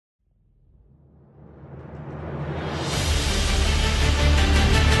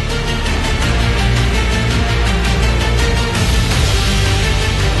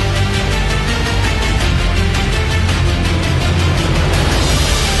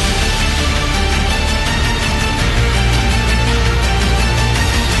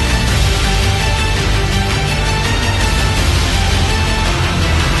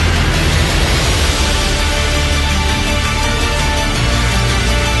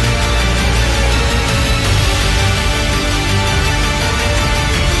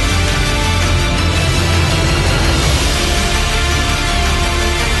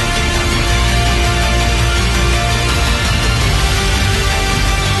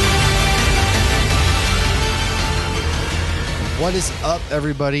What is up,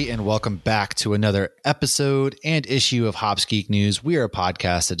 everybody, and welcome back to another episode and issue of Hops Geek News. We are a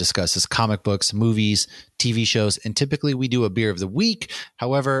podcast that discusses comic books, movies, TV shows, and typically we do a beer of the week.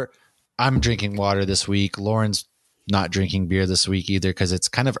 However, I'm drinking water this week. Lauren's not drinking beer this week either because it's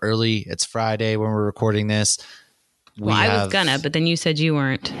kind of early. It's Friday when we're recording this. I was gonna, but then you said you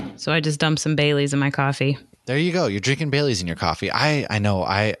weren't. So I just dumped some Baileys in my coffee. There you go. You're drinking Baileys in your coffee. I know.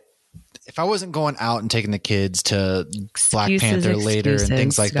 If I wasn't going out and taking the kids to Black Panther later and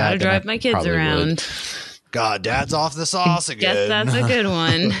things like that, gotta drive my kids around. Would. God, Dad's off the sauce again. Guess that's a good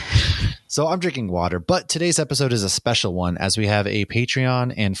one. So I'm drinking water, but today's episode is a special one as we have a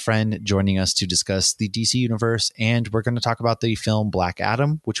Patreon and friend joining us to discuss the DC universe, and we're going to talk about the film Black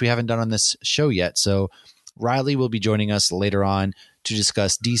Adam, which we haven't done on this show yet. So Riley will be joining us later on to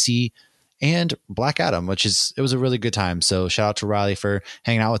discuss DC and Black Adam, it was a really good time. So shout out to Riley for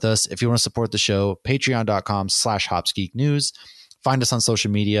hanging out with us. If you want to support the show, patreon.com/HopsGeekNews. Find us on social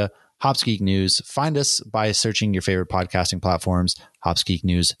media, Hops Geek News. Find us by searching your favorite podcasting platforms, Hops Geek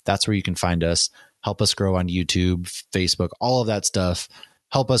News. That's where you can find us. Help us grow on YouTube, Facebook, all of that stuff.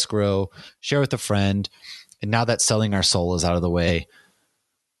 Help us grow. Share with a friend. And now that selling our soul is out of the way,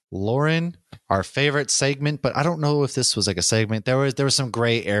 Lauren, our favorite segment, but I don't know if this was like a segment. There was some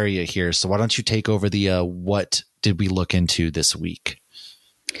gray area here. So why don't you take over the what did we look into this week?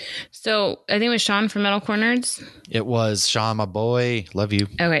 So I think it was Sean from Metal Corners. It was Sean, my boy. Love you.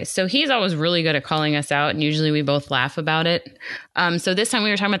 Okay. So he's always really good at calling us out, and usually we both laugh about it. So this time we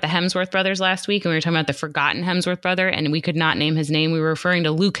were talking about the Hemsworth brothers last week, and we were talking about the forgotten Hemsworth brother, and we could not name his name. We were referring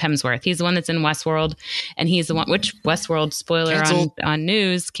to Luke Hemsworth. He's the one that's in Westworld, and he's the one, which Westworld spoiler on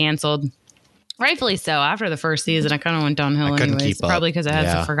news, canceled. Rightfully so. After the first season, I kind of went downhill anyways. Probably because it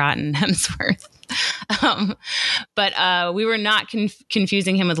has a forgotten Hemsworth. But we were not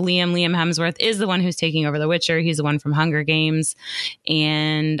confusing him with Liam. Liam Hemsworth is the one who's taking over The Witcher. He's the one from Hunger Games.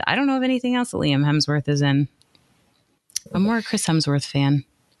 And I don't know of anything else that Liam Hemsworth is in. I'm more a Chris Hemsworth fan.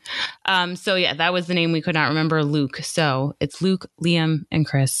 So yeah, that was the name we could not remember, Luke. So it's Luke, Liam, and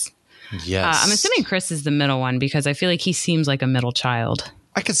Chris. Yes. I'm assuming Chris is the middle one because I feel like he seems like a middle child.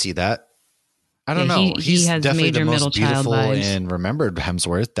 I could see that. I don't know. He's has definitely major the most middle child beautiful vibes. and remembered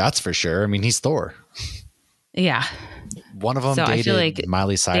Hemsworth. That's for sure. I mean, he's Thor. Yeah. One of them so dated I feel like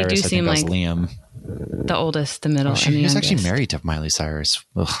Miley Cyrus. I think that was Liam. The oldest, the middle, and the he was youngest. actually married to Miley Cyrus.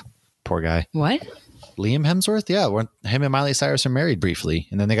 Ugh, poor guy. What? Liam Hemsworth? Yeah. Him and Miley Cyrus were married briefly,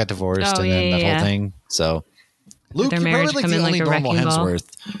 and then they got divorced, and then that whole thing. So Luke, you're probably like the only normal Hemsworth.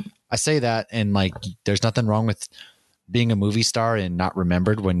 I say that, and like, there's nothing wrong with being a movie star and not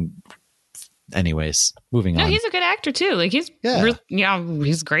remembered when... Anyways, moving on. No, he's a good actor too. Like he's great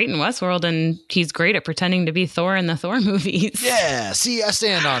in Westworld, and he's great at pretending to be Thor in the Thor movies. Yeah, see, I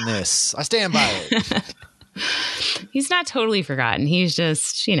stand on this. I stand by it. He's not totally forgotten. He's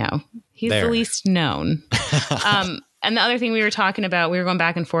just, he's the least known. And the other thing we were talking about, we were going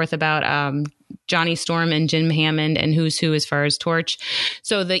back and forth about Johnny Storm and Jim Hammond and who's who as far as Torch.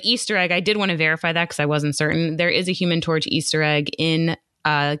 So the Easter egg, I did want to verify that because I wasn't certain. There is a Human Torch Easter egg in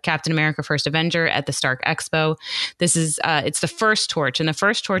Captain America First Avenger at the Stark Expo. This is it's the first torch, and the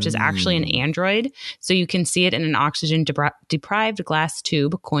first torch is actually an android, so you can see it in an oxygen deprived glass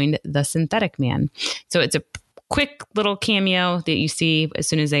tube coined the Synthetic Man. So it's a quick little cameo that you see as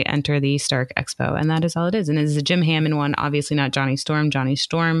soon as they enter the Stark Expo, and that is all it is. And it is a Jim Hammond one, obviously not Johnny Storm. Johnny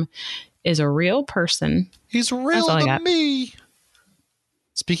Storm is a real person. He's real to me.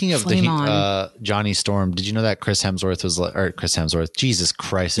 Speaking of the Johnny Storm, did you know that Chris Hemsworth, Jesus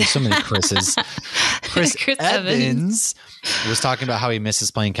Christ, there's so many Chris's. Chris Evans was talking about how he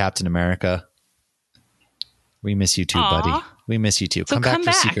misses playing Captain America. We miss you too, buddy. We miss you too. So come back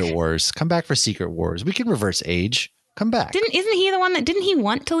for Secret Wars. Come back for Secret Wars. We can reverse age. Come back. Isn't he the one didn't he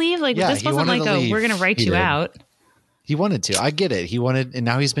want to leave? Like, this wasn't like we're going to write you out. He wanted to. I get it. He wanted, and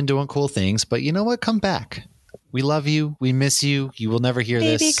now he's been doing cool things, but you know what? Come back. We love you. We miss you. You will never hear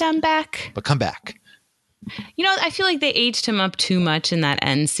this. Baby, come back. But come back. I feel like they aged him up too much in that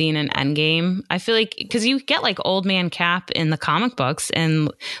end scene in Endgame. I feel like, because you get like Old Man Cap in the comic books, and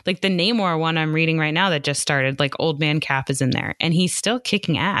like the Namor one I'm reading right now that just started, like Old Man Cap is in there, and he's still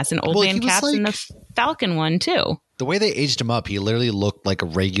kicking ass. And Old Man Cap's in the Falcon one too. The way they aged him up, he literally looked like a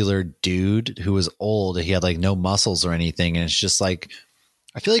regular dude who was old. He had like no muscles or anything. And it's just like,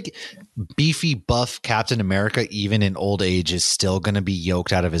 I feel like beefy, buff Captain America, even in old age, is still going to be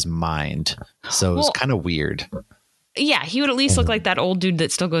yoked out of his mind. So it's kind of weird. Yeah, he would at least look like that old dude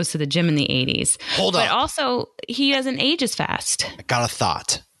that still goes to the gym in the 80s. But also, he doesn't age as fast. I got a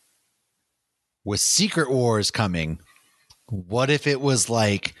thought. With Secret Wars coming, what if it was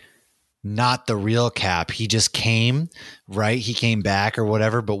like not the real Cap. He just came, right? He came back or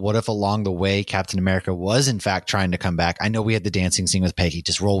whatever. But what if along the way, Captain America was in fact trying to come back? I know we had the dancing scene with Peggy.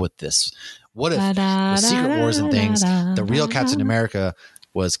 Just roll with this. What if with Secret Wars and things, the real Captain America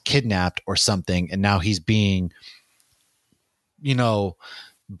was kidnapped or something, and now he's being,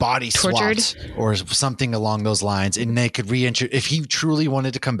 body tortured swapped or something along those lines, and they could if he truly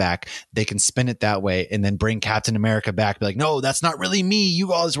wanted to come back, they can spin it that way and then bring Captain America back, be like, no, that's not really me, you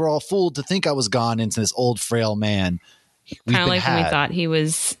guys were all fooled to think I was gone into this old frail man. Kind of like when we thought he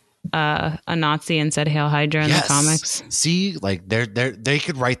was a Nazi and said Hail Hydra in the comics. See, like they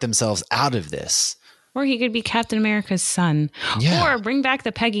could write themselves out of this. Or he could be Captain America's son. Yeah. Or bring back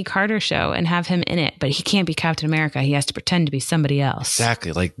the Peggy Carter show and have him in it, but he can't be Captain America. He has to pretend to be somebody else.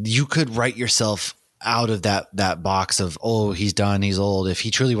 Exactly. Like you could write yourself out of that box of, oh, he's done, he's old. If he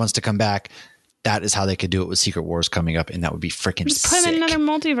truly wants to come back, that is how they could do it with Secret Wars coming up, and that would be freaking just put him in another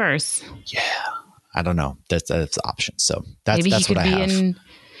multiverse. Yeah. I don't know. That's the option. So that's what I have.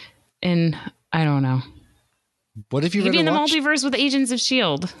 In I don't know. What if you could be in the multiverse with Agents of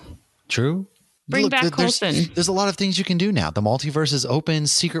S.H.I.E.L.D.? True. Bring back Coulson. There's a lot of things you can do now. The multiverse is open.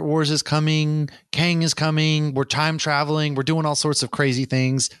 Secret Wars is coming. Kang is coming. We're time traveling. We're doing all sorts of crazy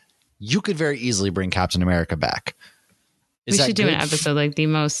things. You could very easily bring Captain America back. We should do an episode like the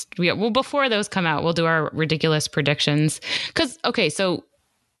most. Well, before those come out, we'll do our ridiculous predictions. Because, okay, so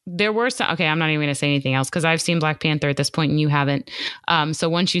there were some. Okay, I'm not even going to say anything else because I've seen Black Panther at this point and you haven't. So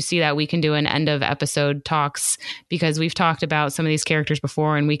once you see that, we can do an end of episode talks because we've talked about some of these characters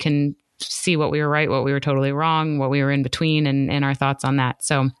before and we can see what we were right, what we were totally wrong, what we were in between, and our thoughts on that.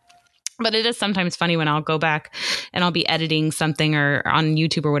 So, but it is sometimes funny when I'll go back and I'll be editing something or on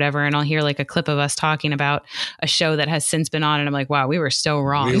YouTube or whatever, and I'll hear like a clip of us talking about a show that has since been on, and I'm like, wow, we were so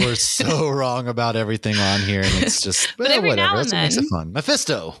wrong. We were so wrong about everything on here, and it's just but every whatever. Now and then, makes it fun.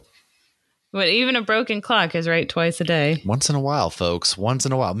 Mephisto. But even a broken clock is right twice a day. Once in a while, folks. Once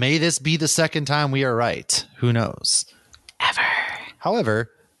in a while. May this be the second time we are right. Who knows? Ever.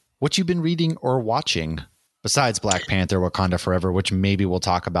 However, what you've been reading or watching besides Black Panther, Wakanda Forever, which maybe we'll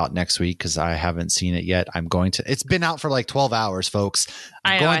talk about next week because I haven't seen it yet. It's been out for like 12 hours, folks.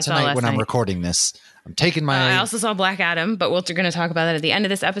 I'm going tonight when I'm recording this. I'm taking my... I also saw Black Adam, but we're going to talk about that at the end of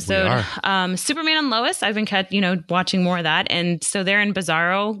this episode. Superman and Lois, I've been watching more of that. And so they're in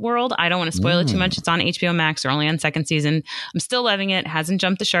Bizarro World. I don't want to spoil it too much. It's on HBO Max. They're only on second season. I'm still loving it. Hasn't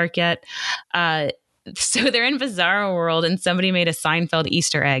jumped the shark yet. So they're in Bizarro World and somebody made a Seinfeld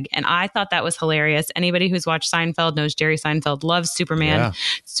Easter egg. And I thought that was hilarious. Anybody who's watched Seinfeld knows Jerry Seinfeld loves Superman. Yeah.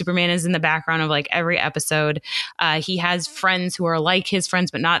 Superman is in the background of like every episode. He has friends who are like his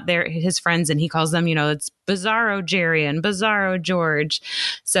friends, but not his friends. And he calls them, it's Bizarro Jerry and Bizarro George.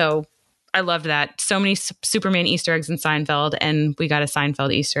 So I loved that. So many Superman Easter eggs in Seinfeld, and we got a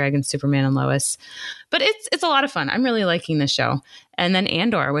Seinfeld Easter egg in Superman and Lois. But it's a lot of fun. I'm really liking this show. And then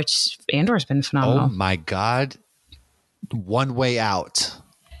Andor's been phenomenal. Oh my God. One Way Out.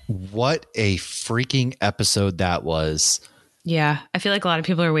 What a freaking episode that was. Yeah. I feel like a lot of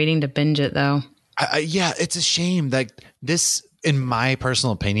people are waiting to binge it though. Yeah, it's a shame that this, in my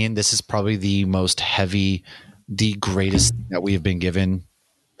personal opinion, this is probably the most heavy, the greatest that we have been given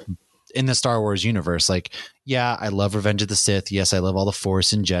in the Star Wars universe. Like, yeah, I love Revenge of the Sith. Yes, I love all the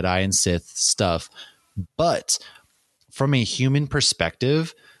Force and Jedi and Sith stuff. But from a human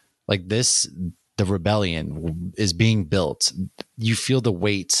perspective, like this, the rebellion is being built. You feel the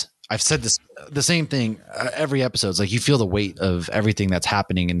weight. I've said this, the same thing every episode. It's like you feel the weight of everything that's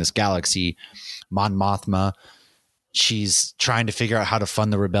happening in this galaxy. Mon Mothma, she's trying to figure out how to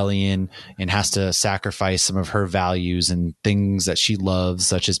fund the rebellion and has to sacrifice some of her values and things that she loves,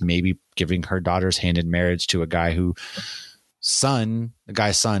 such as maybe giving her daughter's hand in marriage to a guy's son.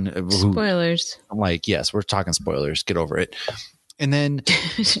 Spoilers. I'm like, yes, we're talking spoilers. Get over it. And then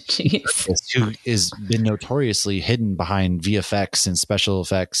who has been notoriously hidden behind VFX and special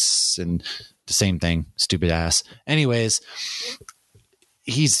effects and the same thing, stupid ass. Anyways,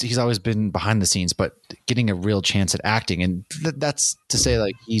 he's always been behind the scenes, but getting a real chance at acting. And that's to say,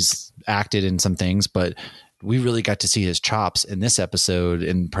 like, he's acted in some things, but we really got to see his chops in this episode,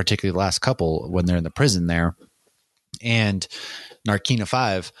 in particular the last couple when they're in the prison there. And Narkina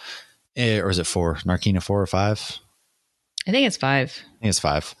 5, or is it 4? Narkina 4 or 5? I think it's 5. I think it's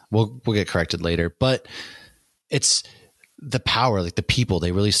 5. We'll get corrected later, but it's the power, like the people,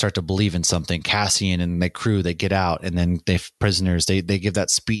 they really start to believe in something. Cassian and the crew, they get out, and then prisoners, they give that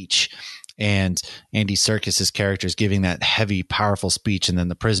speech, and Andy Serkis's character is giving that heavy, powerful speech, and then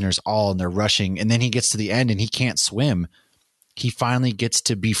the prisoners and they're rushing, and then he gets to the end and he can't swim. he finally gets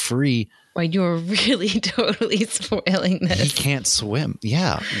to be free. Well, you're really totally spoiling this. He can't swim.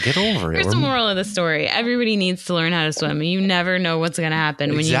 Yeah, get over it. Here's the moral of the story. Everybody needs to learn how to swim. You never know what's going to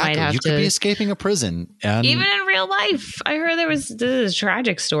happen when you might have to. You could be escaping a prison. Even in real life. I heard this is a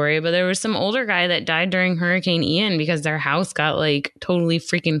tragic story, but there was some older guy that died during Hurricane Ian because their house got like totally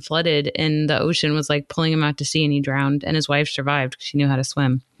freaking flooded and the ocean was like pulling him out to sea and he drowned and his wife survived because she knew how to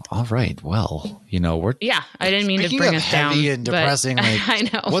swim. All right. Well, we're... Yeah, I didn't mean to bring us down. Heavy and depressing. Like, I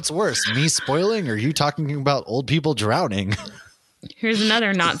know. What's worse, me spoiling or you talking about old people drowning? Here's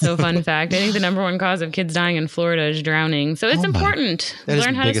another not so fun fact. I think the number one cause of kids dying in Florida is drowning. So it's important. That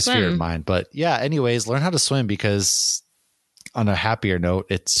learn is the biggest fear of mine. But yeah, anyways, learn how to swim because on a happier note,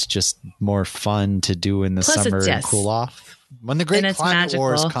 it's just more fun to do in the summer and cool off. When the great climate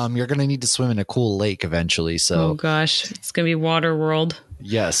wars come, you're going to need to swim in a cool lake eventually. So, oh gosh, it's going to be water world.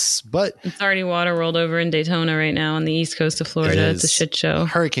 Yes, but it's already water world over in Daytona right now on the east coast of Florida. It's a shit show.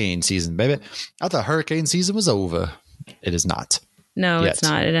 Hurricane season, baby. I thought hurricane season was over. It is not. No, it's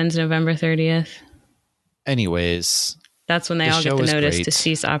not. It ends November 30th. Anyways, that's when they all get the notice to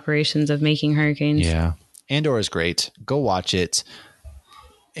cease operations of making hurricanes. Yeah, Andor is great. Go watch it.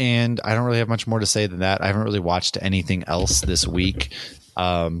 And I don't really have much more to say than that. I haven't really watched anything else this week.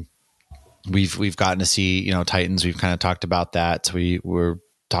 We've gotten to see, Titans. We've kind of talked about that. We're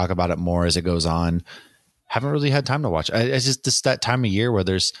talk about it more as it goes on. Haven't really had time to watch. It's just this that time of year where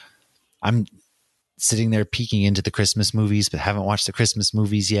I'm sitting there peeking into the Christmas movies, but haven't watched the Christmas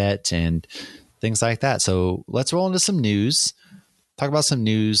movies yet and things like that. So let's roll into some news. Talk about some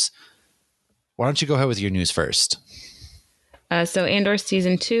news. Why don't you go ahead with your news first? So Andor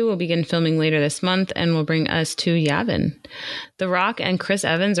Season 2 will begin filming later this month and will bring us to Yavin. The Rock and Chris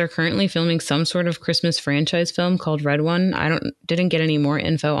Evans are currently filming some sort of Christmas franchise film called Red One. Didn't get any more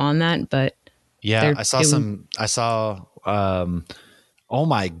info on that, but yeah, I saw oh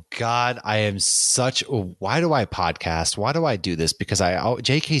my God, I am why do I podcast? Why do I do this? Because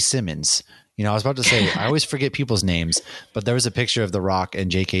J.K. Simmons, I was about to say, I always forget people's names, but there was a picture of The Rock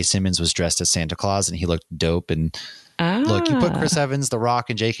and J.K. Simmons was dressed as Santa Claus and he looked dope. And look, you put Chris Evans, The Rock,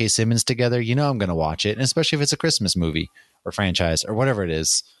 and J.K. Simmons together, I'm going to watch it. And especially if it's a Christmas movie or franchise or whatever it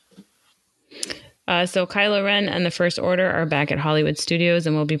is. So Kylo Ren and the First Order are back at Hollywood Studios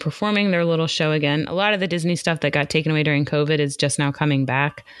and will be performing their little show again. A lot of the Disney stuff that got taken away during COVID is just now coming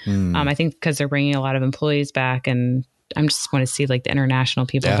back. I think because they're bringing a lot of employees back, and I just want to see like the international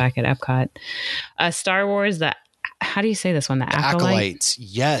people back at Epcot. Star Wars, how do you say this one? The Acolyte?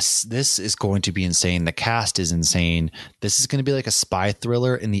 Yes, this is going to be insane. The cast is insane. This is going to be like a spy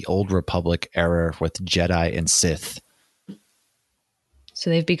thriller in the Old Republic era with Jedi and Sith. So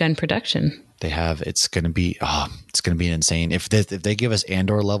they've begun production. They have. It's going to be insane. If they give us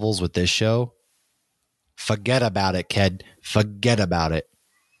Andor levels with this show, forget about it, kid. Forget about it.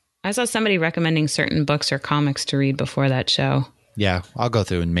 I saw somebody recommending certain books or comics to read before that show. Yeah, I'll go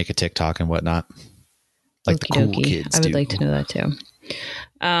through and make a TikTok and whatnot. Like the cool kids I would like to know that too.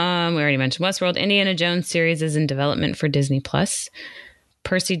 We already mentioned Westworld. Indiana Jones series is in development for Disney+.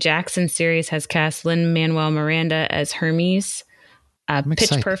 Percy Jackson series has cast Lin-Manuel Miranda as Hermes.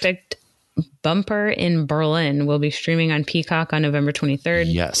 Pitch Perfect Bumper in Berlin will be streaming on Peacock on November 23rd.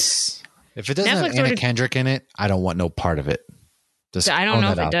 Yes. If it doesn't have Anna Kendrick in it, I don't want no part of it. I don't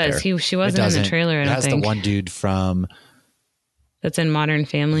know if it does. She wasn't in the trailer, I don't think. It has the one dude from... That's in Modern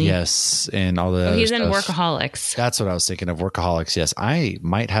Family. Yes, and all the. He's in Workaholics. That's what I was thinking of. Workaholics. Yes, I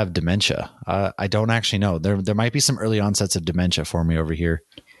might have dementia. I don't actually know. There might be some early onsets of dementia for me over here.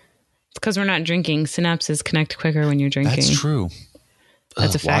 It's because we're not drinking. Synapses connect quicker when you're drinking. That's true.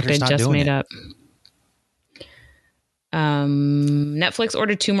 That's a fact I just made up. Netflix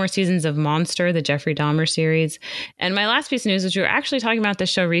ordered 2 more seasons of Monster, the Jeffrey Dahmer series. And my last piece of news, which we were actually talking about this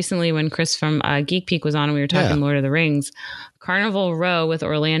show recently when Chris from Geek Peak was on and we were talking Lord of the Rings. Carnival Row with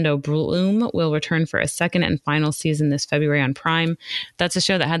Orlando Bloom will return for a second and final season this February on Prime. That's a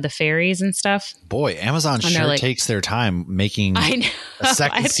show that had the fairies and stuff. Boy, Amazon sure takes their time making a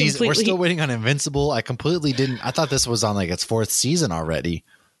second season. We're still waiting on Invincible. I thought this was on like its 4th season already.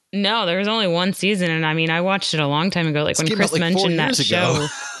 No, there was only 1 season. And I watched it a long time ago. Like when Chris mentioned that show,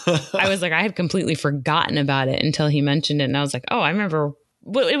 I was like, I had completely forgotten about it until he mentioned it. And I was like, oh, I remember.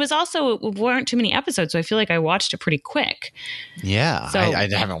 Well, it weren't too many episodes. So I feel like I watched it pretty quick. Yeah. So, I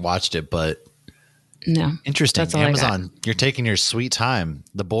haven't watched it, but no. Interesting. Amazon, you're taking your sweet time.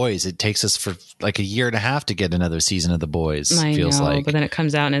 The Boys, it takes us for like a year and a half to get another season of The Boys. I know, but then it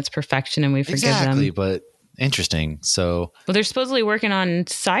comes out and it's perfection and we forgive them. Exactly, but interesting. So, well, they're supposedly working on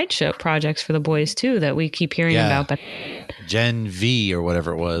sideshow projects for The Boys too that we keep hearing about. But Gen V or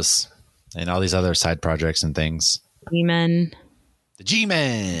whatever it was, and all these other side projects and things. E-Men. The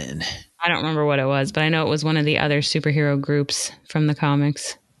G-Men. I don't remember what it was, but I know it was one of the other superhero groups from the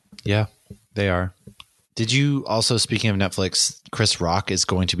comics. Yeah, they are. Did you also, speaking of Netflix, Chris Rock is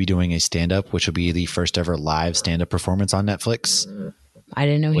going to be doing a stand-up, which will be the first ever live stand-up performance on Netflix. I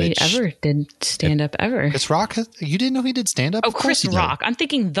didn't know he ever did stand-up ever. Chris Rock? You didn't know he did stand-up? Oh, Chris Rock. I'm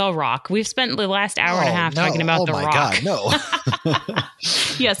thinking The Rock. We've spent the last hour and a half talking about The Rock. Oh my God, no.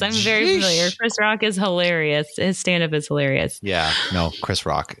 Yes, I'm very familiar. Chris Rock is hilarious. His stand-up is hilarious. Yeah, no, Chris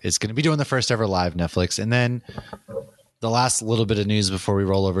Rock is going to be doing the first ever live Netflix. And then the last little bit of news before we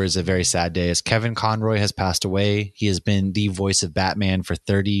roll over is a very sad day. As Kevin Conroy has passed away. He has been the voice of Batman for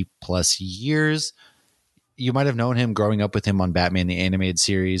 30 plus years. You might have known him growing up with him on Batman, the animated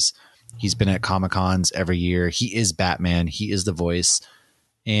series. He's been at Comic-Cons every year. He is Batman. He is the voice.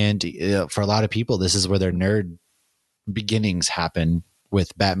 And for a lot of people, this is where their nerd beginnings happen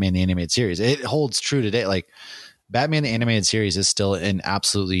with Batman, the animated series. It holds true today. Like Batman, the animated series is still an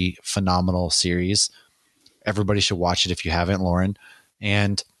absolutely phenomenal series. Everybody should watch it if you haven't, Lauren.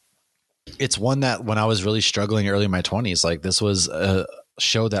 And it's one that when I was really struggling early in my 20s, like this was a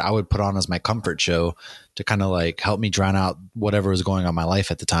show that I would put on as my comfort show to kind of like help me drown out whatever was going on in my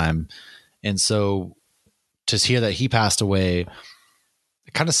life at the time. And so to hear that he passed away,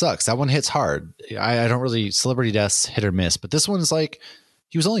 it kind of sucks. That one hits hard. I don't really, celebrity deaths hit or miss, but this one's like,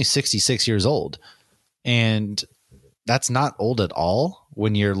 he was only 66 years old. And that's not old at all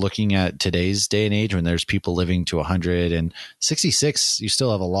when you're looking at today's day and age, when there's people living to 100 and 66, you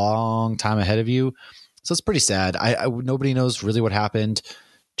still have a long time ahead of you. So it's pretty sad. Nobody knows really what happened,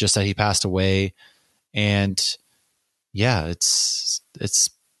 just that he passed away. And yeah, it's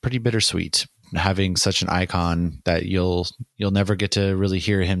pretty bittersweet having such an icon that you'll never get to really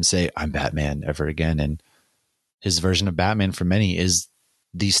hear him say, "I'm Batman" ever again. And his version of Batman for many is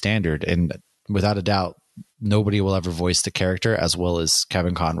the standard. And without a doubt, nobody will ever voice the character as well as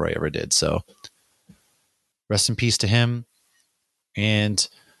Kevin Conroy ever did. So rest in peace to him. And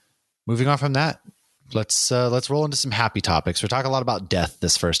moving on from that, let's roll into some happy topics. We're talking a lot about death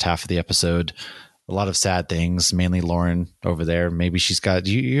this first half of the episode. A lot of sad things, mainly Lauren over there. Maybe she's got,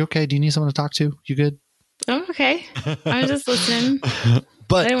 you okay? Do you need someone to talk to? You good? Oh, okay. I was just listening.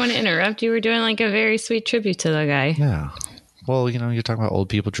 But I didn't want to interrupt. You were doing like a very sweet tribute to the guy. Yeah. Well, you're talking about old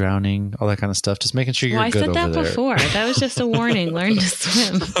people drowning, all that kind of stuff. Just making sure you're good over there. I said that before. That was just a warning. Learn to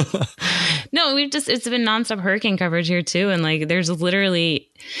swim. No, it's been nonstop hurricane coverage here too. And like, there's literally,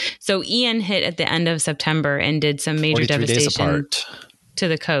 so Ian hit at the end of September and did some major devastation to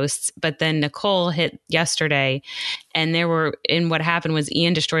the coasts. But then Nicole hit yesterday, and what happened was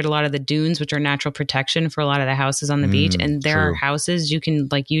Ian destroyed a lot of the dunes, which are natural protection for a lot of the houses on the beach. And there are houses, you can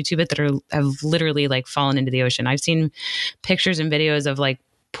like YouTube it, that have literally like fallen into the ocean. I've seen pictures and videos of like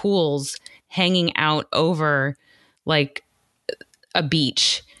pools hanging out over like a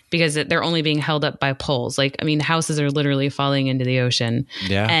beach because they're only being held up by poles. Like, I mean, houses are literally falling into the ocean.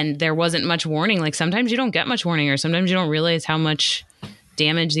 Yeah. And there wasn't much warning. Like sometimes you don't get much warning, or sometimes you don't realize how much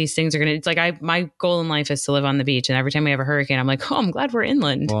damage these things are going to. It's like my goal in life is to live on the beach, and every time we have a hurricane, I'm like, oh, I'm glad we're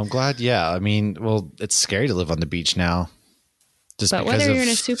inland. Well, I'm glad. Yeah, I mean, well, it's scary to live on the beach now. But whether you're in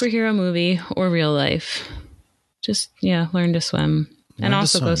a superhero movie or real life, just learn to swim, and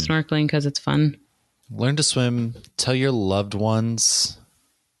also go snorkeling because it's fun. Learn to swim. Tell your loved ones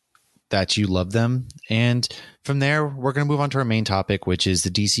that you love them, and from there, we're going to move on to our main topic, which is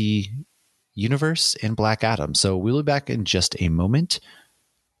the DC universe and Black Adam. So we'll be back in just a moment.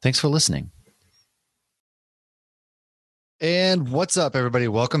 Thanks for listening. And what's up, everybody?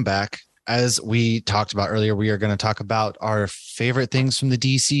 Welcome back. As we talked about earlier, we are going to talk about our favorite things from the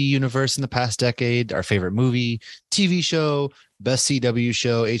DC universe in the past decade, our favorite movie, TV show, best CW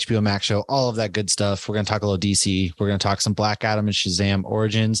show, HBO Max show, all of that good stuff. We're going to talk a little DC. We're going to talk some Black Adam and Shazam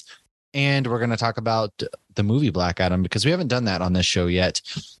origins. And we're going to talk about the movie Black Adam, because we haven't done that on this show yet.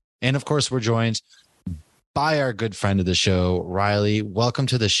 And of course, we're joined by our good friend of the show, Riley. Welcome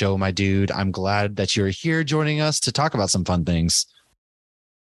to the show, my dude. I'm glad that you're here joining us to talk about some fun things.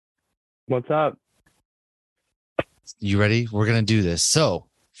 What's up? You ready? We're going to do this. So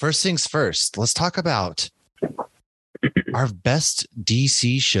first things first, let's talk about our best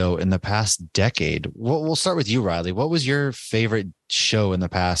DC show in the past decade. We'll start with you, Riley. What was your favorite show in the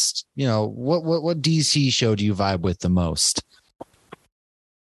past? What DC show do you vibe with the most?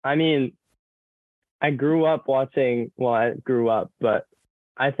 I mean, I grew up watching, but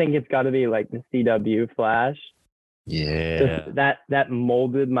I think it's got to be like the CW Flash. Yeah. Just that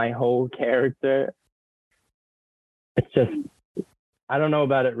molded my whole character. It's just, I don't know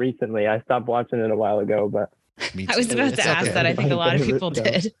about it recently. I stopped watching it a while ago, but Me I was too. about to ask okay. that. I think a lot of people Show.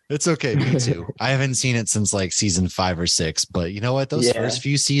 did. It's okay. Me too. I haven't seen it since like season 5 or 6, but you know what? Those first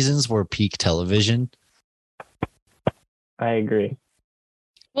few seasons were peak television. I agree.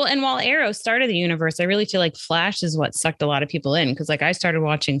 Well, and while Arrow started the universe, I really feel like Flash is what sucked a lot of people in because like I started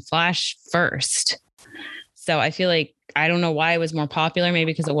watching Flash first. So I feel like I don't know why it was more popular,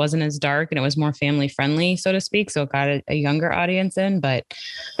 maybe because it wasn't as dark and it was more family friendly, so to speak. So it got a younger audience in. But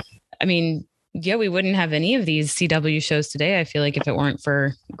I mean, yeah, we wouldn't have any of these CW shows today. I feel like if it weren't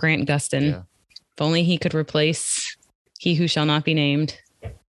for Grant Gustin, if only he could replace He Who Shall Not Be Named.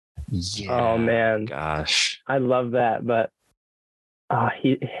 Yeah. Oh man, gosh, I love that. But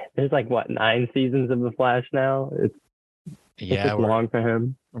there's like what 9 seasons of The Flash now. It's long for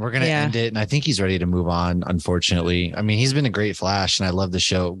him. We're gonna end it, and I think he's ready to move on. Unfortunately, I mean, he's been a great Flash, and I love the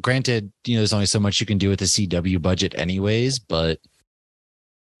show. Granted, there's only so much you can do with the CW budget, anyways. But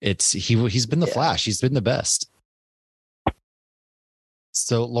he's been the Flash. He's been the best.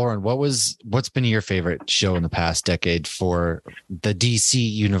 So, Lauren, what's been your favorite show in the past decade for the DC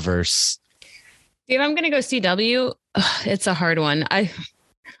universe? If I'm gonna go CW, it's a hard one.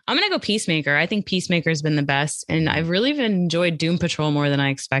 I'm going to go Peacemaker. I think Peacemaker has been the best. And I've really enjoyed Doom Patrol more than I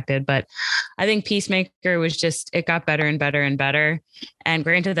expected. But I think Peacemaker was it got better and better and better. And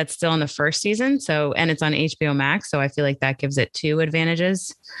granted, that's still in the first season. And it's on HBO Max. So I feel like that gives it 2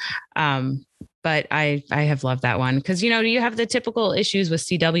 advantages. But I have loved that one because, you have the typical issues with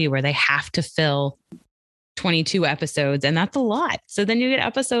CW where they have to fill 22 episodes, and that's a lot. So then you get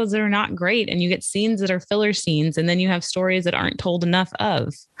episodes that are not great, and you get scenes that are filler scenes, and then you have stories that aren't told enough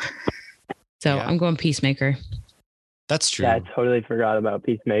of. So I'm going Peacemaker. That's true. Yeah, I totally forgot about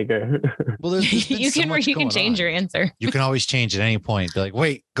Peacemaker. Well, there's you can change your answer. You can always change at any point. Be like,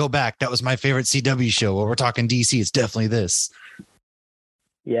 wait, go back. That was my favorite CW show. Well, we're talking DC. It's definitely this.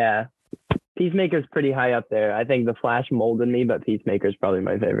 Yeah. Peacemaker's pretty high up there. I think The Flash molded me, but Peacemaker's probably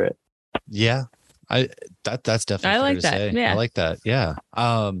my favorite. Yeah. That's definitely I like that. say. Yeah. I like that. Yeah.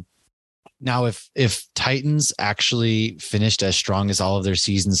 Now if Titans actually finished as strong as all of their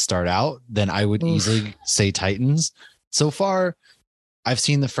seasons start out, then I would easily say Titans. So far, I've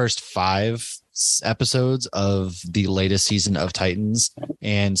seen the first 5 episodes of the latest season of Titans,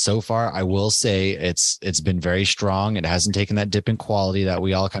 and so far I will say it's been very strong. It hasn't taken that dip in quality that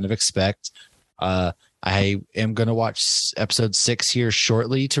we all kind of expect. I am going to watch episode 6 here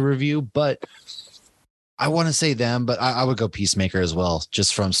shortly to review, but I want to say them, but I would go Peacemaker as well,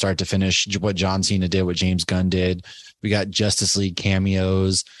 just from start to finish. What John Cena did, what James Gunn did. We got Justice League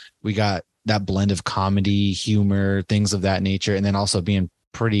cameos. We got that blend of comedy, humor, things of that nature, and then also being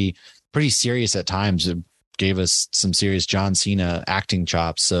pretty serious at times. It gave us some serious John Cena acting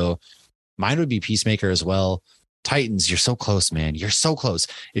chops. So mine would be Peacemaker as well. Titans, you're so close, man. You're so close.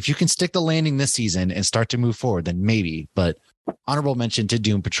 If you can stick the landing this season and start to move forward, then maybe. But honorable mention to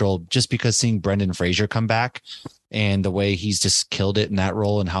Doom Patrol, just because seeing Brendan Fraser come back and the way he's just killed it in that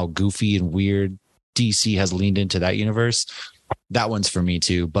role and how goofy and weird DC has leaned into that universe. That one's for me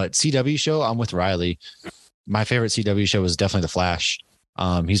too. But CW show, I'm with Riley. My favorite CW show is definitely The Flash.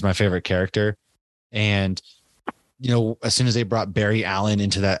 He's my favorite character. And, as soon as they brought Barry Allen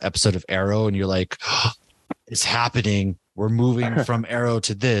into that episode of Arrow and you're like, oh, it's happening. We're moving from Arrow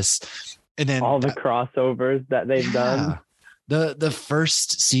to this. And then all the crossovers that they've done. The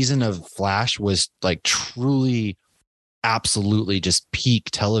first season of Flash was like truly, absolutely just peak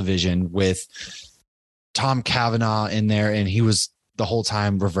television with Tom Cavanaugh in there. And he was the whole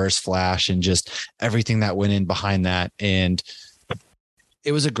time Reverse Flash and just everything that went in behind that. And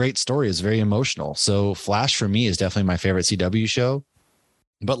it was a great story. It was very emotional. So Flash for me is definitely my favorite CW show.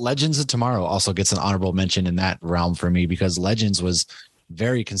 But Legends of Tomorrow also gets an honorable mention in that realm for me because Legends was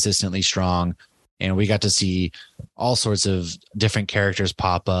very consistently strong. And we got to see all sorts of different characters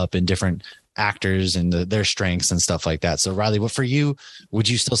pop up and different actors and their strengths and stuff like that. So Riley, what for you? Would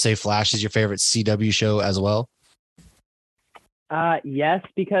you still say Flash is your favorite CW show as well? Yes,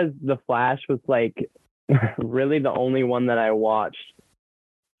 because The Flash was like really the only one that I watched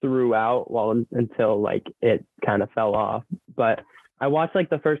throughout until like it kind of fell off. But I watched like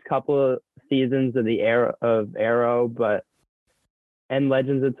the first couple of seasons of Arrow, and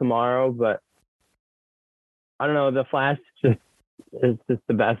Legends of Tomorrow, but I don't know. The Flash is just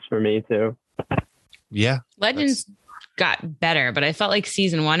the best for me too. Yeah. Legends got better, but I felt like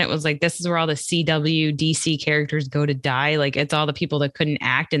season 1, it was like, this is where all the CW DC characters go to die. Like it's all the people that couldn't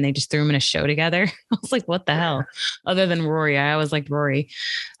act and they just threw them in a show together. I was like, what the hell? Other than Rory. I always liked Rory.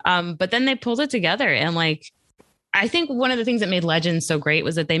 But then they pulled it together and like, I think one of the things that made Legends so great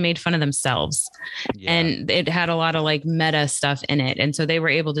was that they made fun of themselves, and it had a lot of like meta stuff in it. And so they were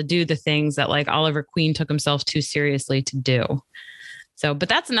able to do the things that like Oliver Queen took himself too seriously to do. So, but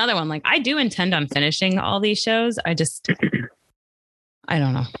that's another one. Like I do intend on finishing all these shows. I don't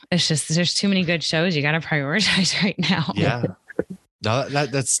know. It's just, there's too many good shows. You got to prioritize right now. Yeah. No,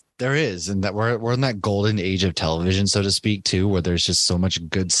 there is, and that we're in that golden age of television, so to speak, too, where there's just so much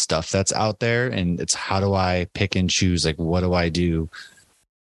good stuff that's out there, and it's how do I pick and choose? Like, what do I do?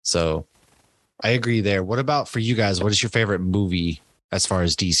 So, I agree there. What about for you guys? What is your favorite movie as far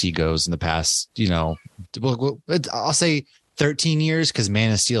as DC goes in the past? You know, I'll say 13 years because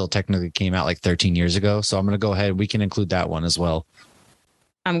Man of Steel technically came out like 13 years ago. So I'm going to go ahead. We can include that one as well.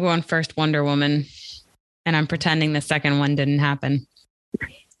 I'm going first Wonder Woman, and I'm pretending the second one didn't happen.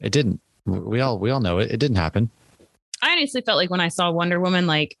 It didn't. We all know it. It didn't happen. I honestly felt like when I saw Wonder Woman,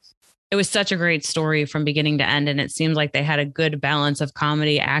 like it was such a great story from beginning to end. And it seems like they had a good balance of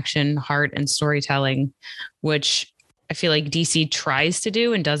comedy, action, heart, and storytelling, which I feel like DC tries to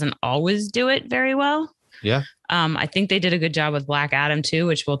do and doesn't always do it very well. Yeah. I think they did a good job with Black Adam too,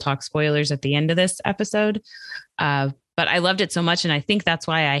 which we'll talk spoilers at the end of this episode. But I loved it so much. And I think that's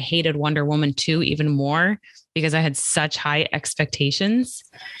why I hated Wonder Woman 2 even more, because I had such high expectations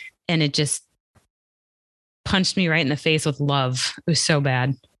and it just punched me right in the face with love. It was so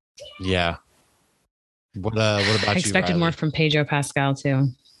bad. Yeah. What about you? I expected more from Pedro Pascal too.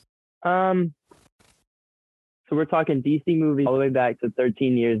 So we're talking DC movies all the way back to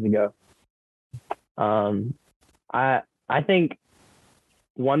 13 years ago. I think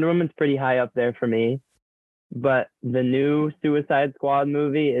Wonder Woman's pretty high up there for me, but the new Suicide Squad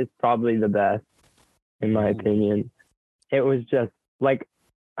movie is probably the best, in my opinion. It was just like,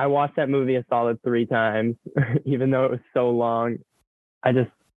 I watched that movie a solid 3 times, even though it was so long.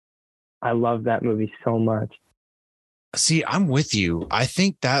 I love that movie so much. See, I'm with you. I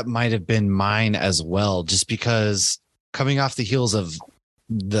think that might have been mine as well, just because coming off the heels of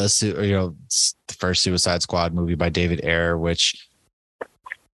the first Suicide Squad movie by David Ayer, which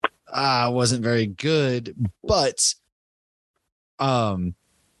wasn't very good, but I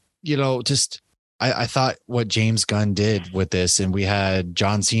thought what James Gunn did with this, and we had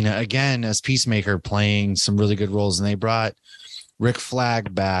John Cena again as Peacemaker playing some really good roles, and they brought Rick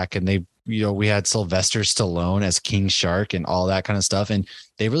Flag back, and we had Sylvester Stallone as King Shark and all that kind of stuff. And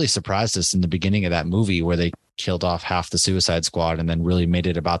they really surprised us in the beginning of that movie where they killed off half the Suicide Squad and then really made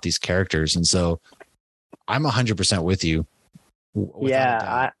it about these characters. And so I'm 100% with you.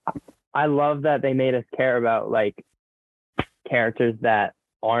 Yeah. I love that they made us care about like characters that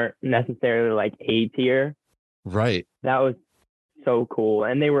aren't necessarily like A tier. Right. That was so cool.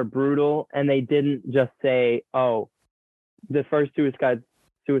 And they were brutal, and they didn't just say, oh, the first Suicide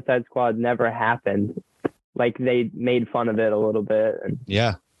Squad never happened. Like they made fun of it a little bit. And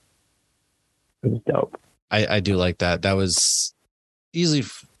yeah. It was dope. I do like that. That was easily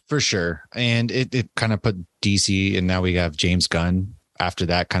for sure. And it kind of put DC, and now we have James Gunn after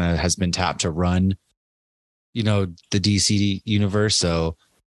that kind of has been tapped to run, the DC universe. So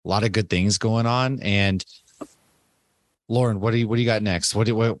a lot of good things going on. And Lauren, what do you got next? What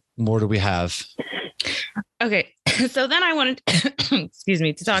more do we have? Okay. So then I wanted, excuse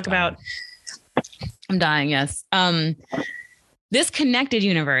me, to talk about, I'm dying. Yes. This connected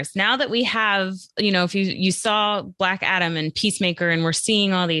universe. Now that we have, if you saw Black Adam and Peacemaker, and we're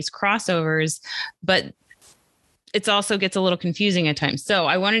seeing all these crossovers, but it also gets a little confusing at times. So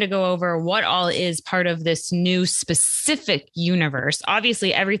I wanted to go over what all is part of this new specific universe.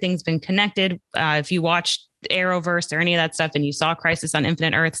 Obviously, everything's been connected. If you watched Arrowverse or any of that stuff and you saw Crisis on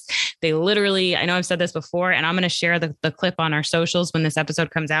Infinite Earths, they literally, I know I've said this before, and I'm going to share the clip on our socials when this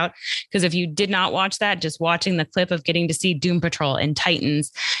episode comes out, because if you did not watch that, just watching the clip of getting to see Doom Patrol and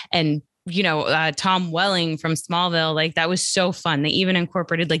Titans and Tom Welling from Smallville, like that was so fun. They even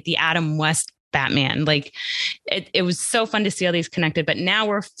incorporated like the Adam West Batman. Like it was so fun to see all these connected, but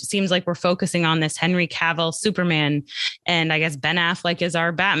now seems like we're focusing on this Henry Cavill Superman, and I guess Ben Affleck is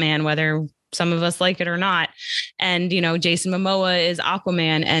our Batman, whether some of us like it or not. And, Jason Momoa is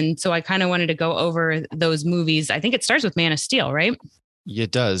Aquaman. And so I kind of wanted to go over those movies. I think it starts with Man of Steel, right?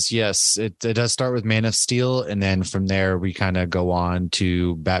 It does. Yes. It does start with Man of Steel. And then from there, we kind of go on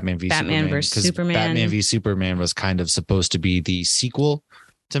to Batman versus Superman. Batman v Superman was kind of supposed to be the sequel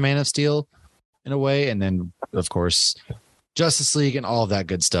to Man of Steel in a way. And then, of course, Justice League and all of that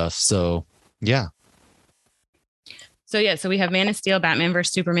good stuff. So, yeah. So we have Man of Steel, Batman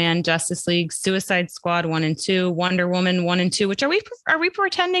vs Superman, Justice League, Suicide Squad 1 and 2, Wonder Woman 1 and 2, which are we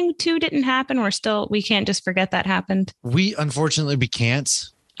pretending 2 didn't happen? We can't just forget that happened. Unfortunately we can't.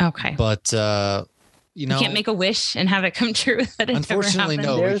 Okay. But you know, you can't make a wish and have it come true. That it unfortunately, never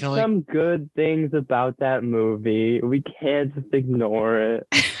no. happened. There's some good things about that movie. We can't just ignore it.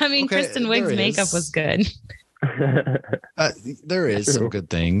 I mean, Okay, Kristen Wiig's there makeup is. was good. There is some True. good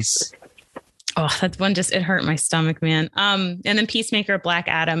things. Oh, that one just, it hurt my stomach, man. And then Peacemaker, Black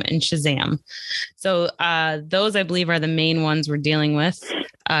Adam, and Shazam. So those, I believe, are the main ones we're dealing with,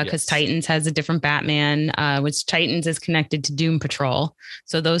 because Yes. Titans has a different Batman, which Titans is connected to Doom Patrol.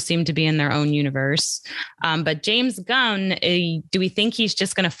 So those seem to be in their own universe. But James Gunn, do we think he's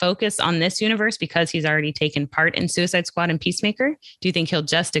just going to focus on this universe because he's already taken part in Suicide Squad and Peacemaker? Do you think he'll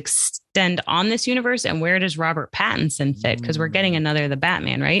just extend on this universe? And where does Robert Pattinson fit? Because we're getting another The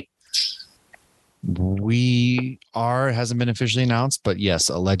Batman, right? Hasn't been officially announced, but yes,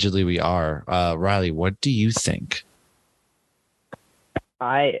 allegedly we are. Riley, what do you think?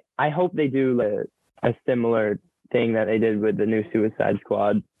 I hope they do a similar thing that they did with the new Suicide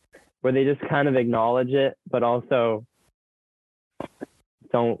Squad, where they just kind of acknowledge it, but also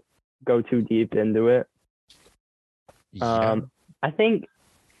don't go too deep into it. Yeah. I think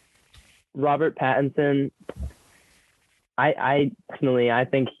Robert Pattinson, I personally, I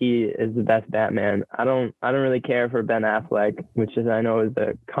think he is the best Batman. I don't really care for Ben Affleck, which is, I know, is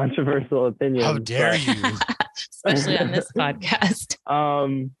a controversial opinion. How dare you? Especially on this podcast.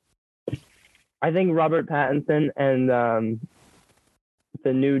 I think Robert Pattinson and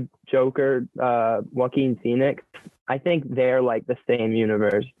the new Joker, Joaquin Phoenix, I think they're like the same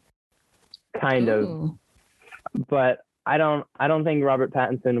universe, kind Ooh. of. But I don't think Robert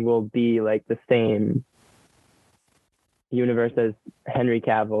Pattinson will be like the same universe as Henry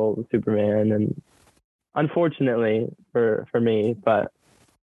Cavill, Superman, and unfortunately for me, but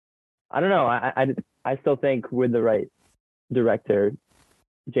I don't know. I still think with the right director,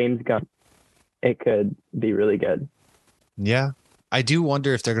 James Gunn, it could be really good. Yeah. I do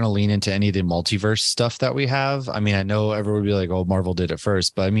wonder if they're going to lean into any of the multiverse stuff that we have. I mean, I know everyone would be like, oh, Marvel did it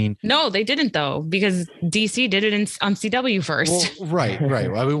first, but I mean... No, they didn't, though, because DC did it on CW first. Well, right.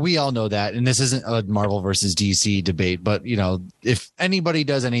 I mean, we all know that. And this isn't a Marvel versus DC debate, but, you know, if anybody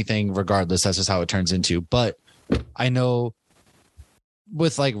does anything, regardless, that's just how it turns into. But I know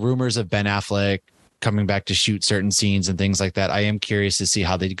with like rumors of Ben Affleck coming back to shoot certain scenes and things like that, I am curious to see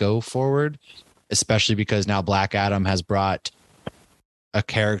how they go forward, especially because now Black Adam has brought a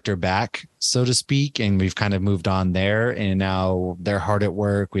character back, so to speak, and we've kind of moved on there, and now they're hard at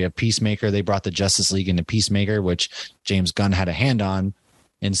work. We have Peacemaker. They brought the Justice League into Peacemaker, which James Gunn had a hand on,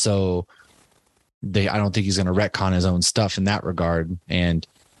 and so I don't think he's going to retcon his own stuff in that regard. And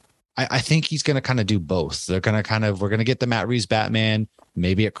I think he's going to kind of do both. We're going to get the Matt Reeves Batman.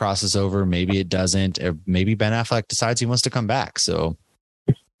 Maybe it crosses over, maybe it doesn't, or maybe Ben Affleck decides he wants to come back. So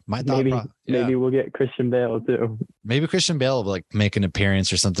Maybe we'll get Christian Bale too. Maybe Christian Bale will like make an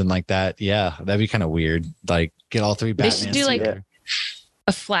appearance or something like that. Yeah, that'd be kind of weird. Like get all three Batmans. They should do like together.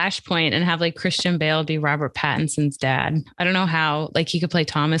 a Flashpoint and have like Christian Bale be Robert Pattinson's dad. I don't know how, like he could play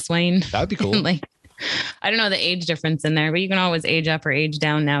Thomas Wayne. That'd be cool. Like, I don't know the age difference in there, but you can always age up or age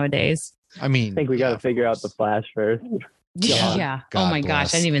down nowadays. I mean, I think we got to figure out the Flash first. Yeah. God Oh my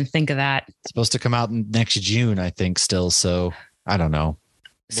gosh, bless. I didn't even think of that. It's supposed to come out next June, I think, still. So I don't know.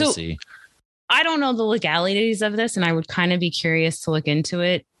 We'll see. I don't know the legalities of this, and I would kind of be curious to look into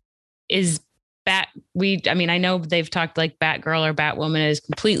it. I know they've talked like Batgirl or Batwoman is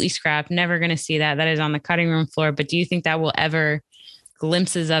completely scrapped, never going to see that. That is on the cutting room floor. But do you think that will ever,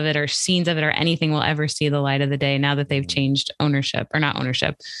 glimpses of it or scenes of it or anything will ever see the light of the day now that they've changed ownership, or not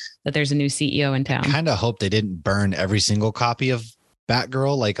ownership, that there's a new CEO in town? I kind of hope they didn't burn every single copy of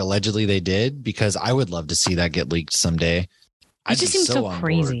Batgirl like allegedly they did, because I would love to see that get leaked someday. It just seems so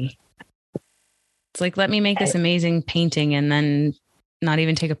crazy. It's like, let me make this amazing painting and then not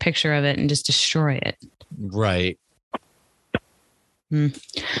even take a picture of it and just destroy it. Right. Kind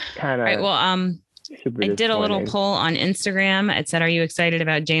of. Right. Well, I did a little poll on Instagram. It said, are you excited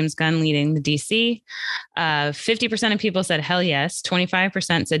about James Gunn leading the DC? 50% of people said hell yes.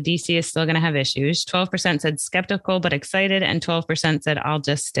 25% said DC is still going to have issues. 12% said skeptical but excited. And 12% said I'll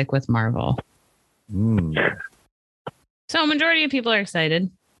just stick with Marvel. So a majority of people are excited.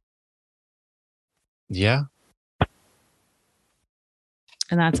 Yeah.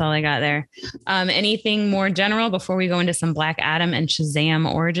 And that's all I got there. Anything more general before we go into some Black Adam and Shazam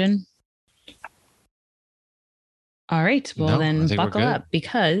origin? All right. Well, then buckle up,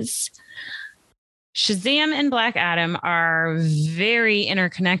 because Shazam and Black Adam are very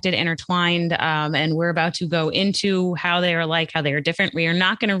interconnected, intertwined, and we're about to go into how they are like, how they are different. We are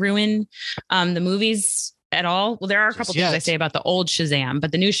not going to ruin the movies at all? Well, there are a couple things I say about the old Shazam,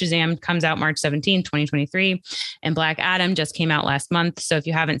 but the new Shazam comes out March 17, 2023, and Black Adam just came out last month. So if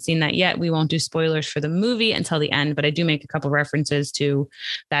you haven't seen that yet, we won't do spoilers for the movie until the end, but I do make a couple references to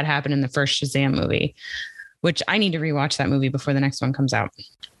that happened in the first Shazam movie, which I need to rewatch that movie before the next one comes out.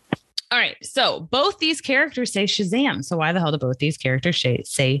 All right. So both these characters say Shazam. So why the hell do both these characters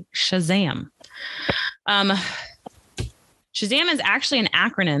say Shazam? Shazam is actually an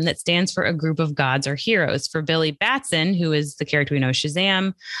acronym that stands for a group of gods or heroes. For Billy Batson, who is the character we know,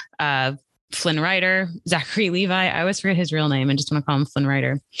 Shazam, Flynn Rider, Zachary Levi. I always forget his real name and just want to call him Flynn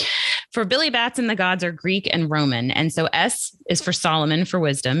Rider. For Billy Batson, the gods are Greek and Roman. And so S is for Solomon for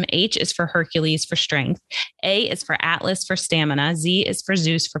wisdom. H is for Hercules for strength. A is for Atlas for stamina. Z is for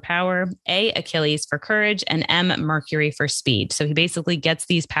Zeus for power. A, Achilles for courage. And M, Mercury for speed. So he basically gets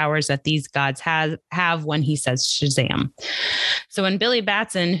these powers that these gods have when he says Shazam. So when Billy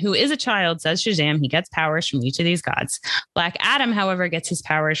Batson, who is a child, says Shazam, he gets powers from each of these gods. Black Adam, however, gets his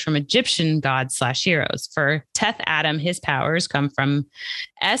powers from Egyptian gods/heroes. For Teth Adam, his powers come from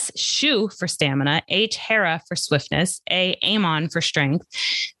S, Shu for stamina, H, Hera for swiftness, A, Amon for strength,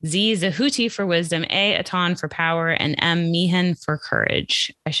 Z, Zehuti for wisdom, A, Aton for power, and M, Mihan for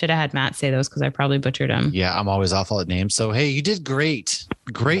courage. I should have had Matt say those because I probably butchered them. Yeah, I'm always awful at names. So, hey, you did great.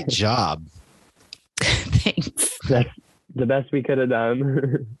 Great job. Thanks. That's the best we could have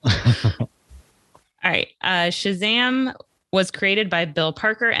done. All right. Shazam was created by Bill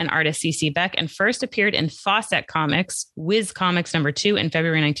Parker and artist C.C. Beck and first appeared in Fawcett Comics, Whiz Comics #2 in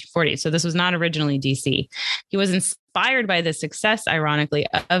February 1940. So this was not originally DC. He was inspired by the success, ironically,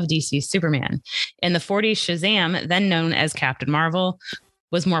 of DC's Superman. In the 40s, Shazam, then known as Captain Marvel,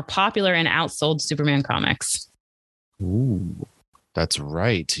 was more popular and outsold Superman comics. Ooh, that's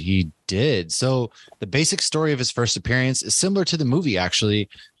right. He did. So the basic story of his first appearance is similar to the movie, actually,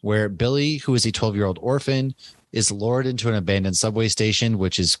 where Billy, who is a 12-year-old orphan, is lured into an abandoned subway station,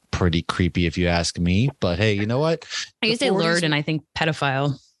 which is pretty creepy if you ask me. But hey, you know what? You say lured and I think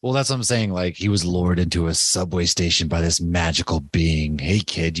pedophile. Well, that's what I'm saying. Like, he was lured into a subway station by this magical being. Hey,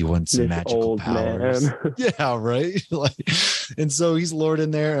 kid, you want some magical powers? Yeah, right. And so he's lured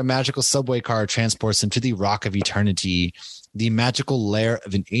in there. A magical subway car transports him to the Rock of Eternity, the magical lair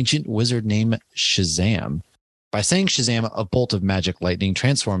of an ancient wizard named Shazam. By saying Shazam, a bolt of magic lightning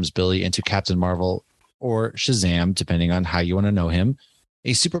transforms Billy into Captain Marvel, or Shazam, depending on how you want to know him,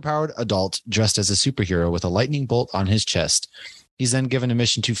 a superpowered adult dressed as a superhero with a lightning bolt on his chest. He's then given a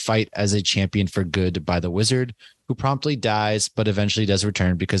mission to fight as a champion for good by the wizard, who promptly dies, but eventually does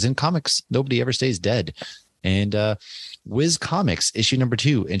return because in comics, nobody ever stays dead. And Whiz Comics, issue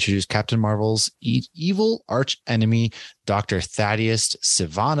 #2, introduced Captain Marvel's evil arch enemy, Dr. Thaddeus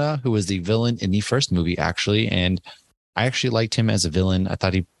Sivana, who was the villain in the first movie, actually. And I actually liked him as a villain. I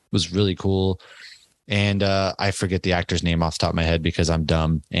thought he was really cool. And I forget the actor's name off the top of my head because I'm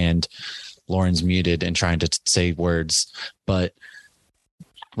dumb and Lauren's muted and trying to say words. But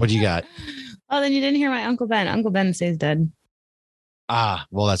what do you got? Oh, then you didn't hear my Uncle Ben. Uncle Ben stays dead. Ah,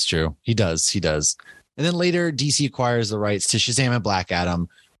 well, that's true. He does. And then later, DC acquires the rights to Shazam and Black Adam,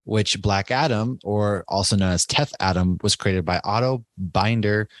 which Black Adam, or also known as Teth Adam, was created by Otto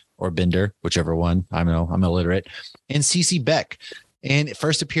Binder or Binder, whichever one. I don't know. I'm illiterate. And C.C. Beck. And it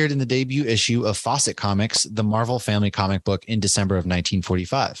first appeared in the debut issue of Fawcett Comics, the Marvel Family comic book, in December of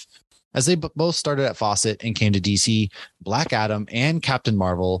 1945. As they both started at Fawcett and came to DC, Black Adam and Captain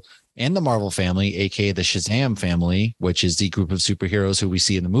Marvel and the Marvel family, aka the Shazam family, which is the group of superheroes who we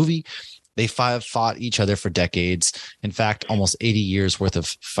see in the movie, they fought each other for decades. In fact, almost 80 years worth of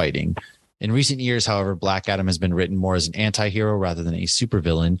fighting. In recent years, however, Black Adam has been written more as an anti-hero rather than a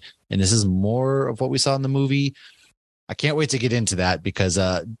supervillain. And this is more of what we saw in the movie. I can't wait to get into that because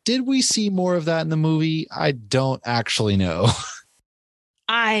did we see more of that in the movie? I don't actually know.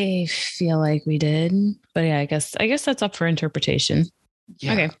 I feel like we did, but yeah, I guess that's up for interpretation.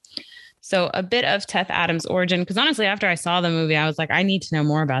 Yeah. Okay. So a bit of Teth Adams' origin, because honestly, after I saw the movie, I was like, I need to know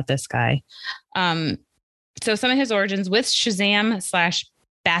more about this guy. So some of his origins with Shazam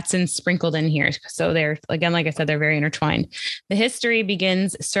 / Batson sprinkled in here. So they're, again, like I said, they're very intertwined. The history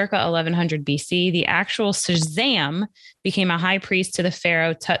begins circa 1100 BC. The actual Shazam became a high priest to the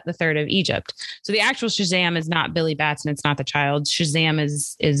pharaoh Tut III of Egypt. So the actual Shazam is not Billy Batson. It's not the child. Shazam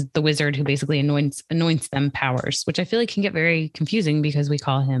is the wizard who basically anoints them powers, which I feel like can get very confusing because we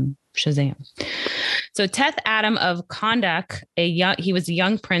call him Shazam. So Teth Adam of Kondak, he was a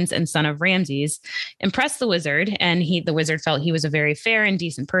young prince and son of Ramses, impressed the wizard, and the wizard felt he was a very fair and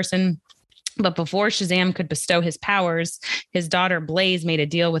decent person. But before Shazam could bestow his powers, his daughter Blaze made a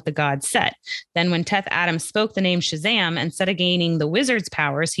deal with the god Set. Then when Teth Adam spoke the name Shazam, instead of gaining the wizard's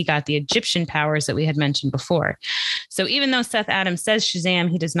powers, he got the Egyptian powers that we had mentioned before. So even though Seth Adam says Shazam,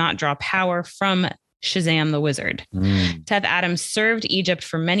 he does not draw power from Shazam the wizard. Teth Adam served Egypt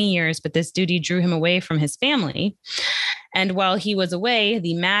for many years, but this duty drew him away from his family. And while he was away,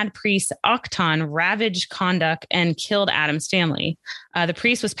 the mad priest Octon ravaged Kahndaq and killed Adam's family. The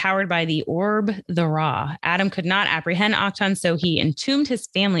priest was powered by the Orb the Ra. Adam could not apprehend Octon, so he entombed his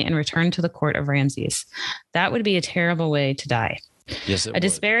family and returned to the court of Ramses. That would be a terrible way to die. Yes, it would.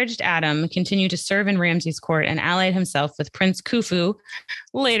 Disparaged Adam continued to serve in Ramses' court and allied himself with Prince Khufu,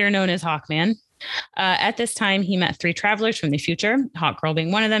 later known as Hawkman. At this time, he met 3 travelers from the future, Hawkgirl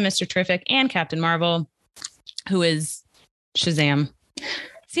being one of them, Mr. Terrific, and Captain Marvel, who is Shazam.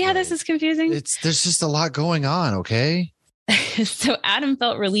 See how this is confusing? There's just a lot going on, okay? So Adam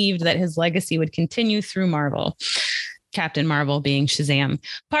felt relieved that his legacy would continue through Marvel. Captain Marvel being Shazam.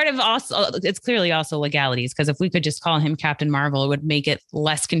 Part of also, it's clearly also legalities, because if we could just call him Captain Marvel, it would make it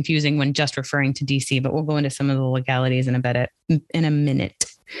less confusing when just referring to DC, but we'll go into some of the legalities in a minute.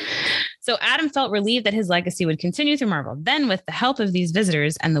 So Adam felt relieved that his legacy would continue through Marvel. Then, with the help of these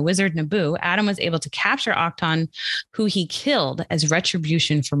visitors and the wizard Naboo, Adam was able to capture Octon, who he killed as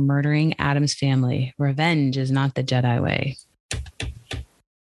retribution for murdering Adam's family. Revenge is not the Jedi way.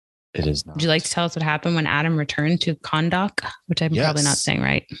 It is not. Would you like to tell us what happened when Adam returned to Kahndaq, which I'm probably not saying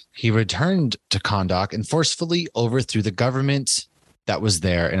right? He returned to Kahndaq and forcefully overthrew the government that was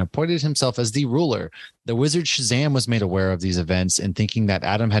there and appointed himself as the ruler. The wizard Shazam was made aware of these events and, thinking that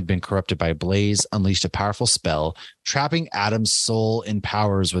Adam had been corrupted by Blaze, unleashed a powerful spell, trapping Adam's soul and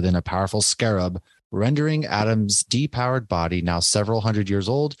powers within a powerful scarab, rendering Adam's depowered body, now several hundred years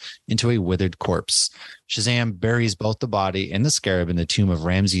old, into a withered corpse. Shazam buries both the body and the scarab in the tomb of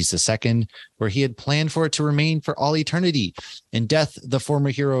Ramses II, where he had planned for it to remain for all eternity. In death, the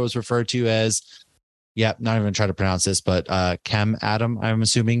former hero is referred to as, not even try to pronounce this, but Chem Adam, I'm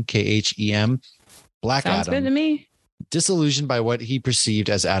assuming, Khem, Black Sounds Adam. Good to me. Disillusioned by what he perceived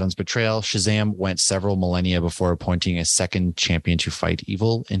as Adam's betrayal, Shazam went several millennia before appointing a second champion to fight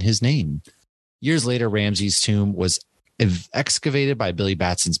evil in his name. Years later, Ramses' tomb was excavated by Billy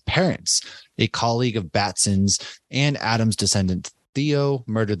Batson's parents. A colleague of Batson's and Adam's descendant Theo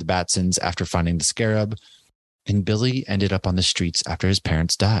murdered the Batsons after finding the scarab, and Billy ended up on the streets after his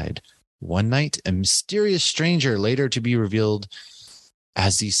parents died. One night, a mysterious stranger, later to be revealed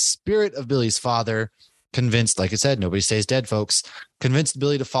as the spirit of Billy's father, convinced, like I said, nobody stays dead, folks, convinced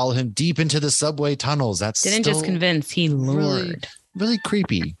Billy to follow him deep into the subway tunnels. Didn't just convince, he lured. Really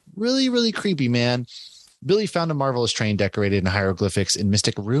creepy. Really, really creepy, man. Billy found a marvelous train decorated in hieroglyphics and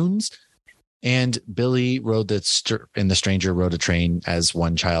mystic runes. And Billy rode the stranger rode a train, as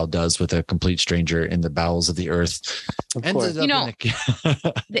one child does with a complete stranger, in the bowels of the earth. The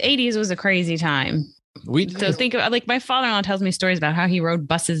 80s was a crazy time. Think of, like, my father-in-law tells me stories about how he rode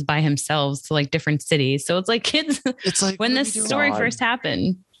buses by himself to like different cities. So it's like, kids, it's like, when this story first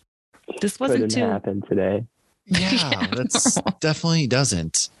happened, this wasn't happen today. Yeah, that's definitely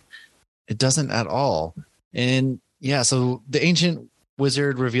doesn't. It doesn't at all. And so the ancient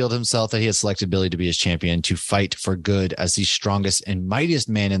wizard revealed himself that he had selected Billy to be his champion to fight for good as the strongest and mightiest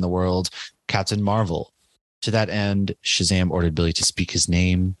man in the world, Captain Marvel. To that end, Shazam ordered Billy to speak his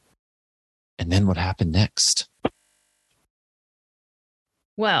name. And then what happened next?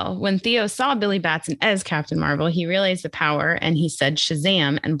 Well, when Theo saw Billy Batson as Captain Marvel, he realized the power and he said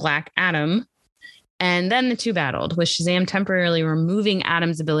Shazam and Black Adam. And then the two battled, with Shazam temporarily removing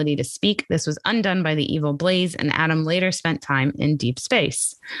Adam's ability to speak. This was undone by the evil Blaze, and Adam later spent time in deep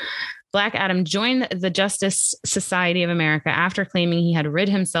space. Black Adam joined the Justice Society of America after claiming he had rid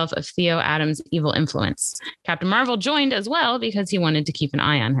himself of Theo Adam's evil influence. Captain Marvel joined as well because he wanted to keep an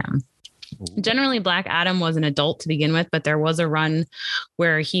eye on him. Generally, Black Adam was an adult to begin with, but there was a run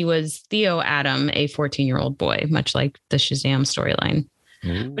where he was Theo Adam, a 14-year-old boy, much like the Shazam storyline.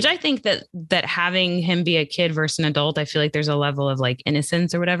 Which I think that having him be a kid versus an adult, I feel like there's a level of like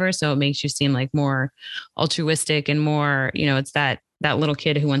innocence or whatever. So it makes you seem like more altruistic and more, it's that little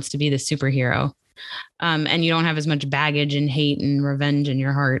kid who wants to be the superhero. And you don't have as much baggage and hate and revenge in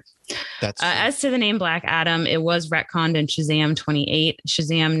your heart. As to the name Black Adam, it was retconned in Shazam 28.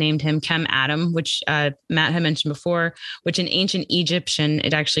 Shazam named him Chem Adam, which Matt had mentioned before, which in ancient Egyptian,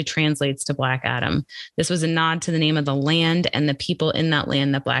 it actually translates to Black Adam. This was a nod to the name of the land and the people in that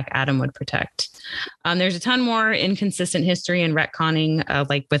land that Black Adam would protect. There's a ton more inconsistent history and retconning,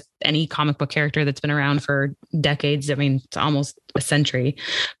 like with any comic book character that's been around for decades. I mean, it's almost a century.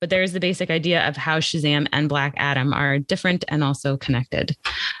 But there's the basic idea of how Shazam and Black Adam are different and also connected.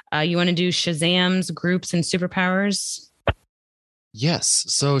 You want to do Shazam's groups and superpowers? Yes.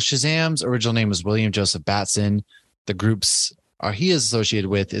 So Shazam's original name was William Joseph Batson. The groups he is associated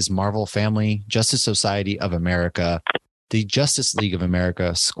with is Marvel Family, Justice Society of America, the Justice League of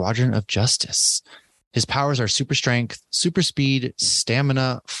America, Squadron of Justice. His powers are super strength, super speed,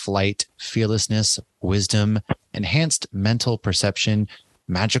 stamina, flight, fearlessness, wisdom, enhanced mental perception,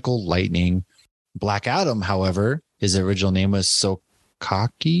 magical lightning. Black Adam, however, his original name was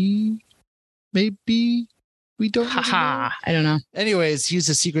Sokaki, maybe? We don't really know. I don't know. Anyways, he's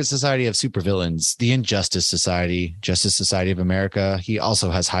a secret society of supervillains, the Injustice Society, Justice Society of America. He also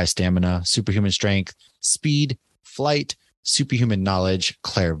has high stamina, superhuman strength, speed, flight, superhuman knowledge,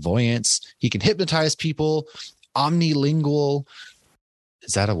 clairvoyance. He can hypnotize people, omnilingual.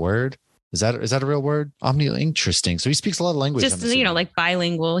 Is that a word? Is that a real word? Interesting. So he speaks a lot of languages. Just, like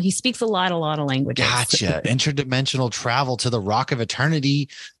bilingual. He speaks a lot of languages. Gotcha. Interdimensional travel to the Rock of Eternity,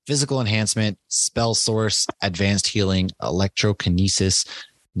 physical enhancement, spell source, advanced healing, electrokinesis,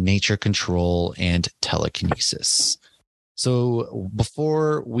 nature control, and telekinesis. So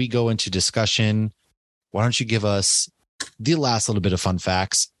before we go into discussion, why don't you give us the last little bit of fun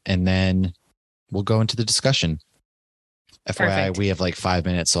facts, and then we'll go into the discussion. FYI, Perfect. We have like 5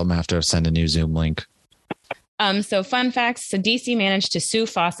 minutes, so I'm going to have to send a new Zoom link. So fun facts. So DC managed to sue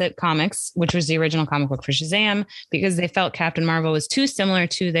Fawcett Comics, which was the original comic book for Shazam, because they felt Captain Marvel was too similar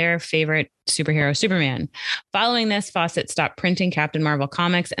to their favorite superhero, Superman. Following this, Fawcett stopped printing Captain Marvel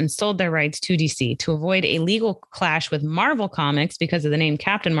comics and sold their rights to DC. To avoid a legal clash with Marvel Comics because of the name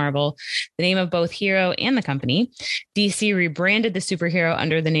Captain Marvel, the name of both hero and the company, DC rebranded the superhero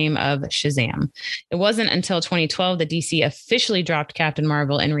under the name of Shazam. It wasn't until 2012 that DC officially dropped Captain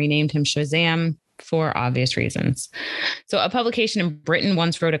Marvel and renamed him Shazam, for obvious reasons. So a publication in Britain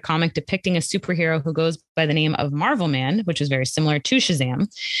once wrote a comic depicting a superhero who goes by the name of Marvel Man, which is very similar to Shazam.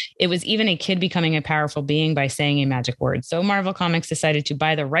 It was even a kid becoming a powerful being by saying a magic word. So Marvel Comics decided to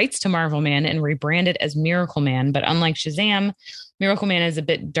buy the rights to Marvel Man and rebrand it as Miracle Man. But unlike Shazam, Miracle Man is a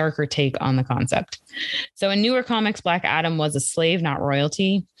bit darker take on the concept. So in newer comics, Black Adam was a slave, not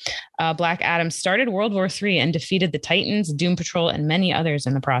royalty. Black Adam started World War III and defeated the Titans, Doom Patrol, and many others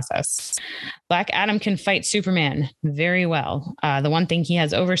in the process. Black Adam can fight Superman very well. The one thing he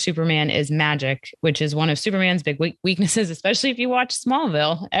has over Superman is magic, which is one of Superman's big weaknesses, especially if you watch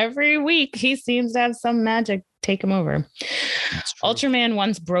Smallville. Every week, he seems to have some magic take him over. Ultraman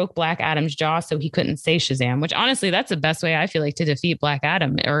once broke Black Adam's jaw so he couldn't say Shazam, which honestly, that's the best way I feel like to defeat Black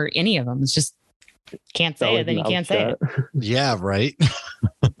Adam or any of them. It's just can't say it, then you can't say it. Yeah, right.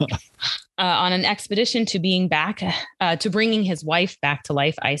 On an expedition to bringing his wife back to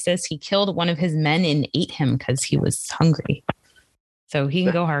life, Isis, he killed one of his men and ate him because he was hungry. So he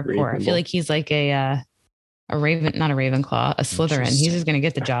can go hardcore. Reasonable. I feel like he's like a Raven, not a Ravenclaw, a Slytherin. He's just going to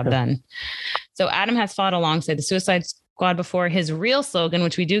get the job done. So Adam has fought alongside the Suicide Squad before. His real slogan,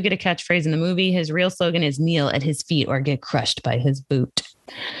 which we do get a catchphrase in the movie, his real slogan is kneel at his feet or get crushed by his boot.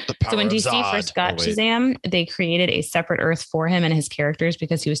 So when DC first got Shazam, they created a separate Earth for him and his characters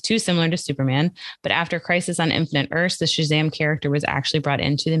because he was too similar to Superman. But after Crisis on Infinite Earths, the Shazam character was actually brought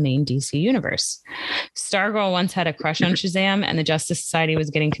into the main DC universe. Stargirl once had a crush on Shazam, and the Justice Society was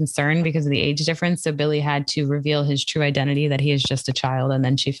getting concerned because of the age difference. So Billy had to reveal his true identity, that he is just a child, and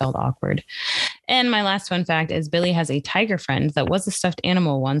then she felt awkward. And my last fun fact is Billy has a tiger friend that was a stuffed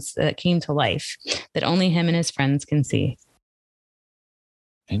animal once that came to life that only him and his friends can see.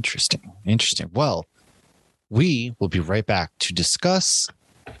 Interesting. Well, we will be right back to discuss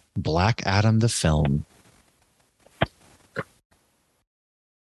Black Adam, the film.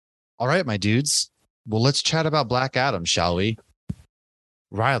 All right, my dudes. Well, let's chat about Black Adam, shall we?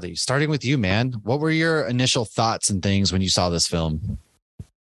 Riley, starting with you, man. What were your initial thoughts and things when you saw this film?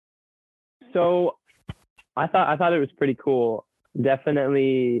 So I thought it was pretty cool.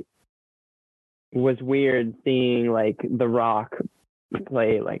 Definitely was weird seeing like The Rock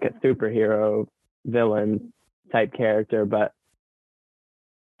play like a superhero villain type character, but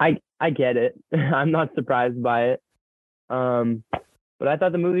I get it. I'm not surprised by it. But I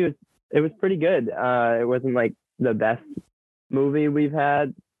thought the movie was pretty good. It wasn't like the best movie we've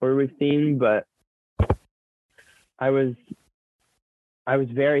had or we've seen, but I was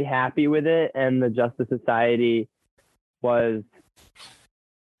very happy with it, and the Justice Society was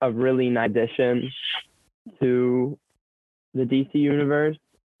a really nice addition to the DC universe,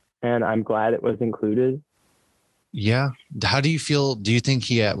 and I'm glad it was included. Yeah. How do you feel? Do you think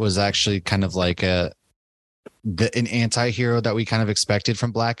he was actually kind of like an anti-hero that we kind of expected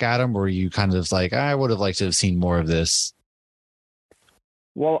from Black Adam? Or were you kind of like, I would have liked to have seen more of this?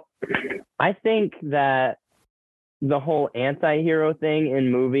 Well, I think that the whole anti-hero thing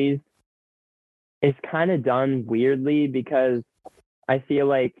in movies is kind of done weirdly because I feel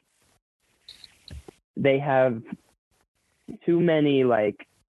like they have too many like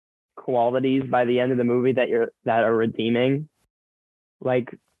qualities by the end of the movie that are redeeming. Like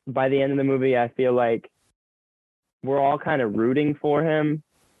by the end of the movie, I feel like we're all kind of rooting for him,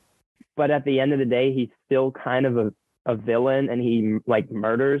 but at the end of the day, he's still kind of a villain and he like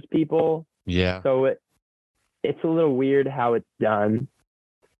murders people. Yeah. So it's a little weird how it's done.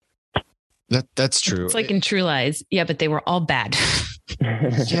 That's true. It's like in True Lies. Yeah, but they were all bad.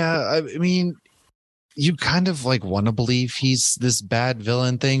 Yeah, I mean, you kind of like want to believe he's this bad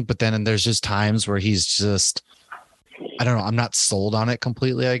villain thing, but then there's just times where he's just, I don't know. I'm not sold on it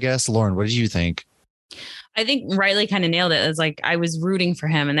completely, I guess. Lauren, what did you think? I think Riley kind of nailed it. It's like I was rooting for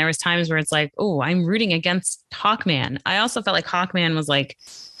him. And there was times where it's like, oh, I'm rooting against Hawkman. I also felt like Hawkman was like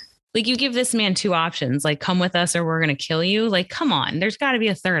you give this man two options, like come with us or we're going to kill you. Like, come on, there's got to be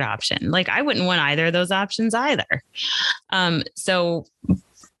a third option. Like I wouldn't want either of those options either. So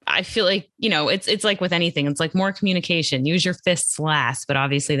I feel like, it's like with anything, it's like more communication, use your fists last, but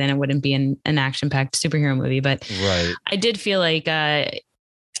obviously then it wouldn't be an action-packed superhero movie. But right. I did feel like, I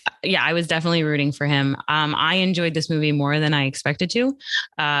was definitely rooting for him. I enjoyed this movie more than I expected to.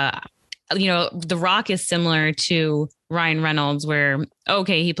 The Rock is similar to Ryan Reynolds where,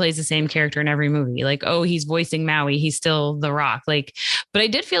 okay, he plays the same character in every movie. Like, oh, he's voicing Maui. He's still The Rock. Like, but I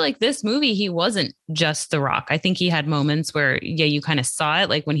did feel like this movie, he wasn't just The Rock. I think he had moments where, you kind of saw it,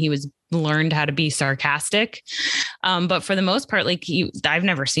 like when he was learned how to be sarcastic. But for the most part, like I've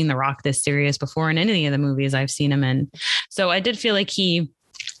never seen The Rock this serious before in any of the movies I've seen him in. So I did feel like he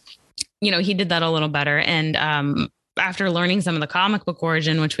did that a little better. And, after learning some of the comic book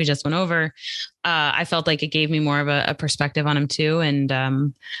origin, which we just went over, I felt like it gave me more of a perspective on him too. And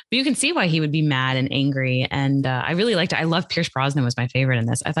but you can see why he would be mad and angry. And I really liked it. I love Pierce Brosnan was my favorite in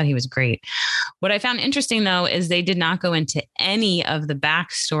this. I thought he was great. What I found interesting though, is they did not go into any of the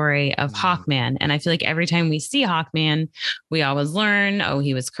backstory of Hawkman. And I feel like every time we see Hawkman, we always learn, oh,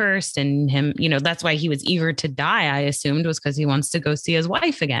 he was cursed and him, that's why he was eager to die. I assumed was because he wants to go see his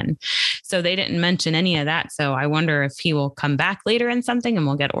wife again. So they didn't mention any of that. So I wonder if he will come back later in something and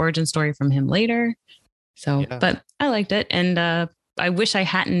we'll get origin story from him later. So, yeah. But I liked it. And I wish I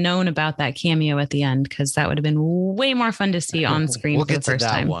hadn't known about that cameo at the end because that would have been way more fun to see on screen. We'll get to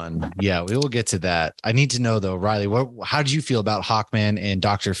that one. Yeah, we will get to that. I need to know though, Riley, how did you feel about Hawkman and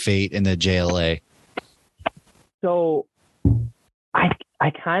Dr. Fate in the JLA? So I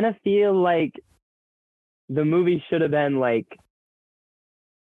kind of feel like the movie should have been like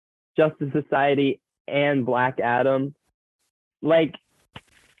Justice Society and Black Adam. Like,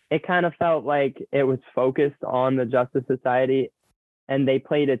 it kind of felt like it was focused on the Justice Society and they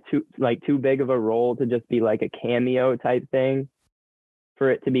played it too big of a role to just be like a cameo type thing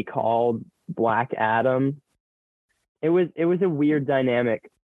for it to be called Black Adam. It was a weird dynamic,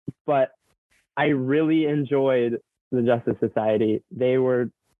 but I really enjoyed the Justice Society. They were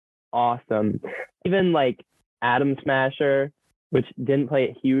awesome. Even like Atom Smasher, which didn't play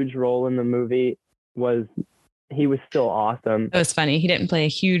a huge role in the movie, he was still awesome. It was funny. He didn't play a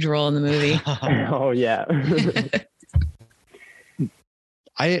huge role in the movie. Oh, yeah.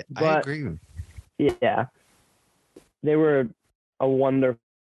 I agree. Yeah. They were a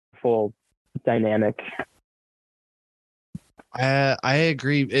wonderful dynamic. I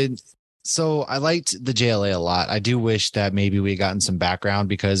agree. So I liked the JLA a lot. I do wish that maybe we had gotten some background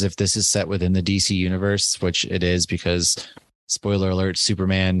because if this is set within the DC universe, which it is because, spoiler alert,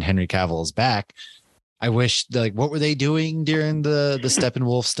 Superman Henry Cavill is back. I wish, like, what were they doing during the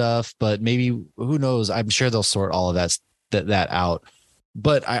Steppenwolf stuff? But maybe, who knows? I'm sure they'll sort all of that out.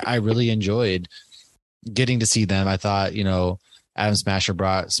 But I really enjoyed getting to see them. I thought, Atom Smasher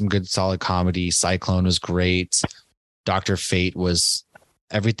brought some good, solid comedy. Cyclone was great. Dr. Fate was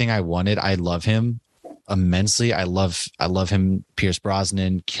everything I wanted. I love him immensely. I love him. Pierce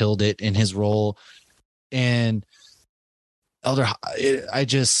Brosnan killed it in his role. And I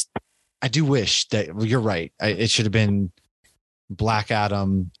do wish that you're right. It should have been Black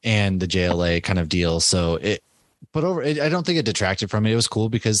Adam and the JLA kind of deal. So I don't think it detracted from it. It was cool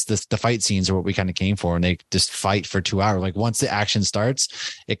because the fight scenes are what we kind of came for, and they just fight for 2 hours. Like once the action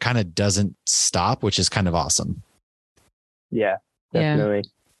starts, it kind of doesn't stop, which is kind of awesome. Yeah, definitely.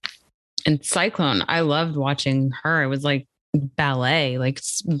 Yeah. And Cyclone, I loved watching her. It was like ballet. Like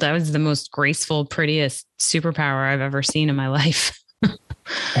that was the most graceful, prettiest superpower I've ever seen in my life.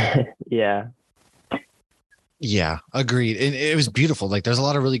 Yeah, agreed. And it was beautiful. Like there's a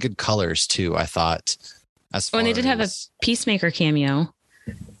lot of really good colors too, I thought. And they did have a Peacemaker cameo.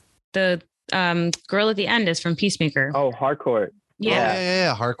 the girl at the end is from Peacemaker. Oh, Harcourt.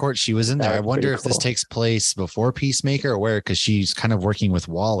 Yeah. Harcourt. She was in there. I wonder if this takes place before Peacemaker or where, because she's kind of working with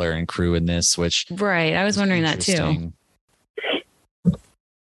Waller and crew in this, which right. I was wondering that too.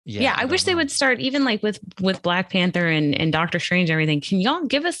 Yeah, I wish they would start even like with Black Panther and Doctor Strange and everything. Can y'all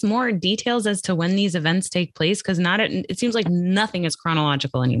give us more details as to when these events take place? Because it seems like nothing is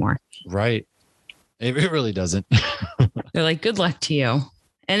chronological anymore. Right. It really doesn't. They're like, good luck to you.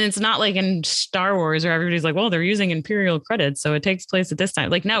 And it's not like in Star Wars where everybody's like, well, they're using Imperial credits, so it takes place at this time.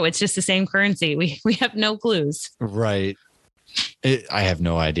 Like, no, it's just the same currency. We have no clues. Right. I have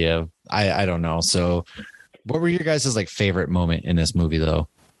no idea. I don't know. So what were your guys' like favorite moment in this movie though?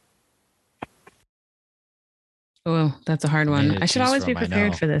 Oh, that's a hard one. I should always be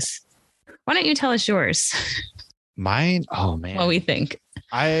prepared for this. Why don't you tell us yours? Mine? Oh man. What we think.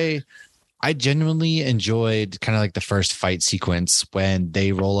 I genuinely enjoyed kind of like the first fight sequence when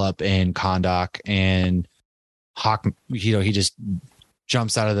they roll up in Kahndaq and Hawk, he just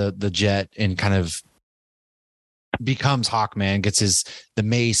jumps out of the jet and kind of becomes Hawkman, gets the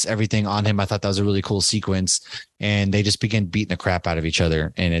mace, everything on him. I thought that was a really cool sequence, and they just begin beating the crap out of each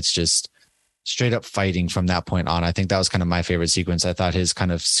other, and it's just straight up fighting from that point on. I think that was kind of my favorite sequence. I thought his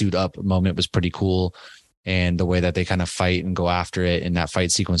kind of suit up moment was pretty cool. And the way that they kind of fight and go after it in that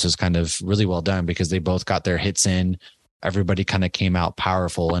fight sequence was kind of really well done because they both got their hits in. Everybody kind of came out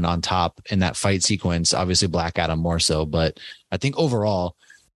powerful and on top in that fight sequence. Obviously Black Adam more so, but I think overall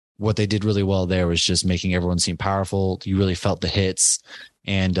what they did really well there was just making everyone seem powerful. You really felt the hits.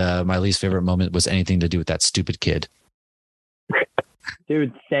 And my least favorite moment was anything to do with that stupid kid.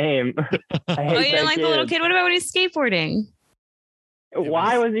 Dude, same. I hate you didn't like the little kid? What about when he's skateboarding?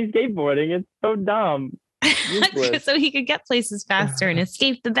 Why was he skateboarding? It's so dumb. So he could get places faster and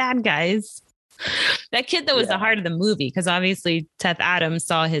escape the bad guys. That kid that was the heart of the movie, because obviously Seth Adams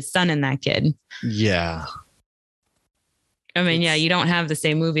saw his son in that kid. Yeah. I mean, you don't have the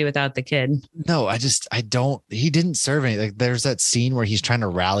same movie without the kid. No, he didn't serve any. Like there's that scene where he's trying to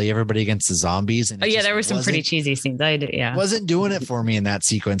rally everybody against the zombies. And there were some pretty cheesy scenes. Wasn't doing it for me in that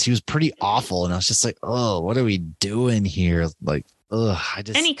sequence. He was pretty awful. And I was just like, oh, what are we doing here? Like,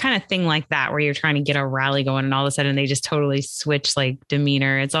 any kind of thing like that where you're trying to get a rally going and all of a sudden they just totally switch like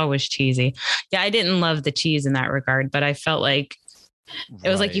demeanor. It's always cheesy. Yeah, I didn't love the cheese in that regard, but I felt like it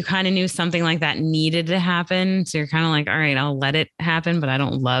was like you kind of knew something like that needed to happen. So you're kind of like, all right, I'll let it happen, but I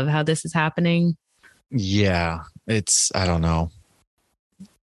don't love how this is happening. Yeah, I don't know.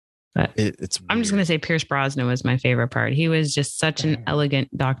 But I'm just going to say Pierce Brosnan was my favorite part. He was just such an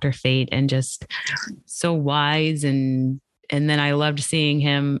elegant Dr. Fate and just so wise. And then I loved seeing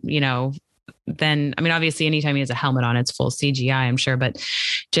him, then, I mean, obviously anytime he has a helmet on, it's full CGI, I'm sure, but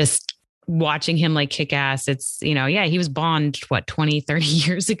just watching him like kick ass, it's, he was Bond, 20, 30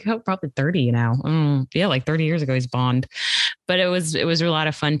 years ago, probably 30 now. Like 30 years ago, he's Bond, but it was a lot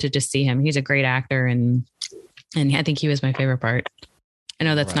of fun to just see him. He's a great actor. And I think he was my favorite part. I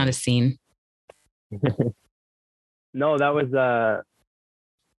know that's not a scene. No, that was,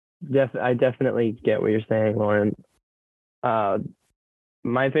 I definitely get what you're saying, Lauren.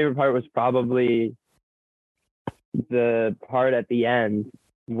 My favorite part was probably the part at the end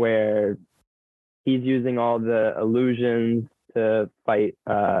where he's using all the illusions to fight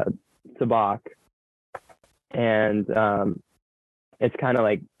Sabak. And it's kind of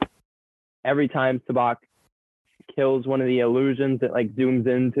like every time Sabak kills one of the illusions, it like zooms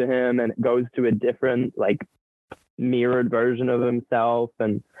into him and it goes to a different like mirrored version of himself.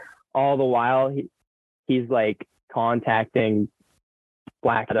 And all the while he's like contacting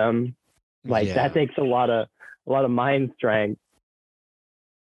Black Adam. Like that takes a lot of mind strength.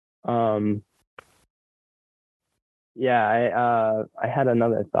 I had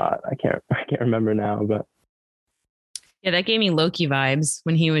another thought. I can't remember now, but that gave me Loki vibes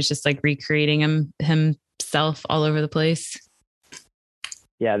when he was just like recreating himself all over the place.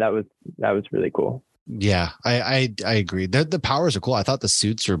 Yeah, that was really cool. Yeah, I agree. The powers are cool. I thought the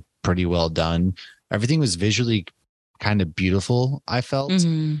suits were pretty well done. Everything was visually kind of beautiful. I felt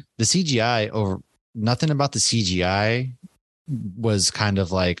the CGI nothing about the CGI was kind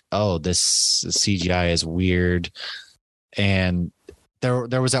of like, oh, this CGI is weird. And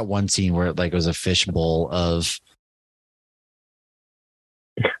there was that one scene where it was a fishbowl of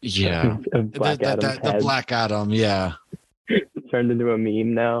the Black Adam, turned into a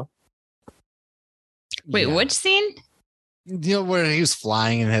meme now. Wait, which scene? Where he was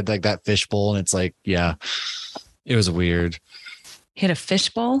flying and had like that fishbowl, and it's like, it was weird. Hit a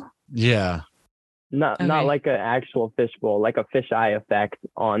fishbowl? Yeah. Not like an actual fishbowl, like a fisheye effect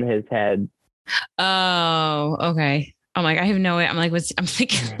on his head. Oh, okay. I'm like, I have no way. I'm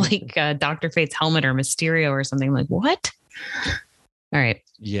thinking like Dr. Fate's helmet or Mysterio or something. I'm like, what? All right.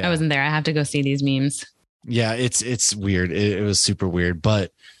 Yeah. I wasn't there. I have to go see these memes. Yeah, it's weird. It was super weird,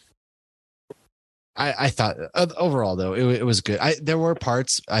 but I thought overall though it was good. There were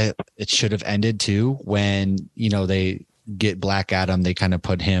parts it should have ended too when they get Black Adam. They kind of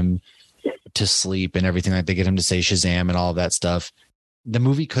put him to sleep and everything, like they get him to say Shazam and all of that stuff. The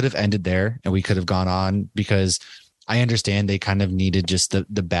movie could have ended there and we could have gone on, because I understand they kind of needed just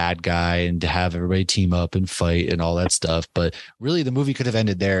the bad guy and to have everybody team up and fight and all that stuff. But really the movie could have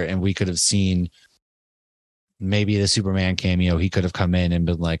ended there and we could have seen maybe the Superman cameo. He could have come in and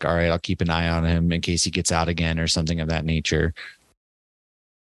been like, all right, I'll keep an eye on him in case he gets out again or something of that nature.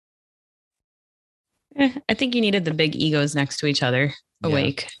 I think you needed the big egos next to each other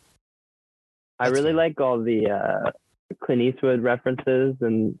awake. Yeah. I really like all the Clint Eastwood references,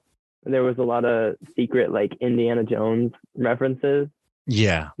 and there was a lot of secret like Indiana Jones references.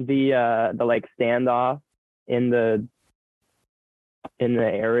 Yeah. The like standoff in the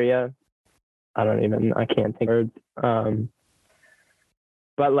area. I can't think of words.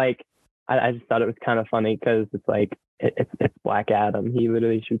 But like I just thought it was kind of funny because it's like it's Black Adam. He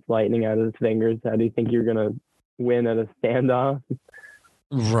literally shoots lightning out of his fingers. How do you think you're gonna win at a standoff?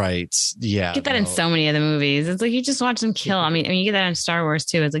 Right. Yeah. You get that in so many of the movies. It's like you just watch them kill. I mean, you get that in Star Wars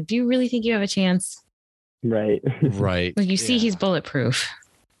too. It's like, do you really think you have a chance? Right. Right. Like you see, he's bulletproof.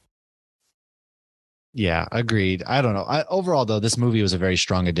 Yeah, agreed. I don't know. Overall, though, this movie was a very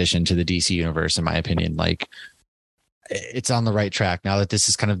strong addition to the DC universe, in my opinion. Like, it's on the right track now that this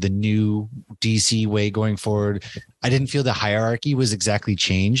is kind of the new DC way going forward. I didn't feel the hierarchy was exactly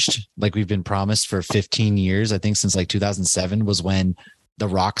changed like we've been promised for 15 years. I think since like 2007 was when The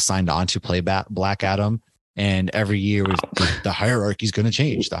Rock signed on to play Black Adam. And every year the hierarchy is going to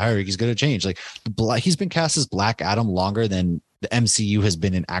change. The hierarchy is going to change. Like he's been cast as Black Adam longer than the MCU has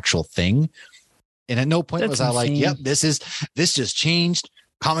been an actual thing. And at no point was I like, yep, this just changed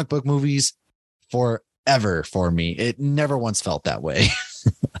comic book movies forever for me. It never once felt that way.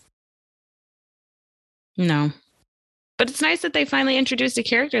 No. But it's nice that they finally introduced a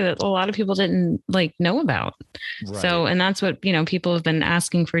character that a lot of people didn't like know about. Right. So, and that's what, people have been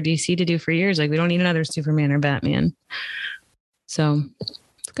asking for DC to do for years. Like, we don't need another Superman or Batman. So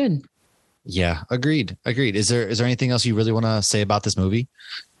it's good. Yeah, agreed. Is there anything else you really want to say about this movie?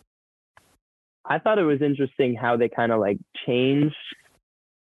 I thought it was interesting how they kind of like changed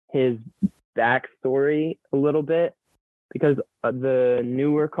his backstory a little bit, because the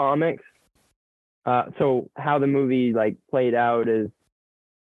newer comics, so how the movie like played out is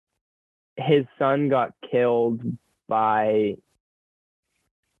his son got killed by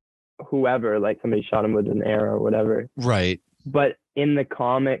whoever, like somebody shot him with an arrow or whatever. Right. But in the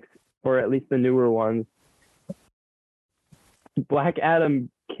comics, or at least the newer ones, Black Adam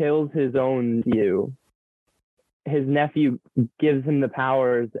kills his own nephew. His nephew gives him the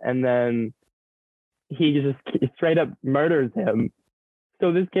powers, and then he just straight up murders him.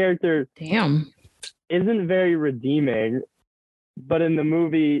 So this character isn't very redeeming, but in the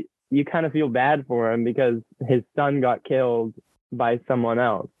movie you kind of feel bad for him because his son got killed by someone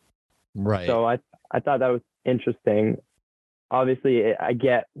else. Right. So I thought that was interesting. Obviously, I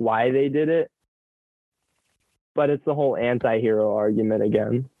get why they did it, but it's the whole anti-hero argument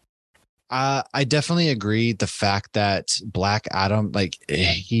again. I definitely agree. The fact that Black Adam, like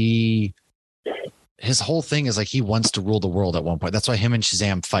his whole thing is like he wants to rule the world at one point. That's why him and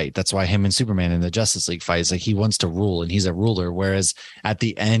Shazam fight. That's why him and Superman in the Justice League fight. Is like he wants to rule and he's a ruler. Whereas at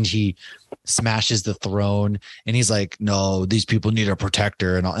the end he smashes the throne and he's like, no, these people need a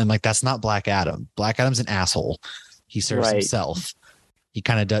protector and all. And like that's not Black Adam. Black Adam's an asshole. He serves himself. He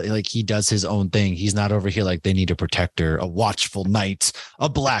kind of does like he does his own thing. He's not over here like they need a protector, a watchful knight, a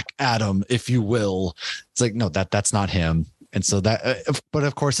Black Adam, if you will. It's like, no, that's not him. And so that, but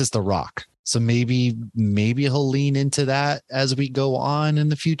of course it's The Rock. So maybe he'll lean into that as we go on in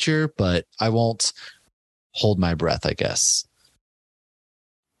the future, but I won't hold my breath, I guess.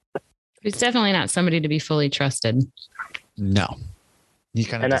 It's definitely not somebody to be fully trusted. No. He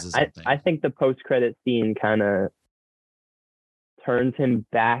kind of does his own thing. I think the post-credit scene kind of turns him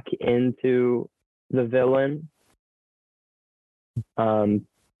back into the villain.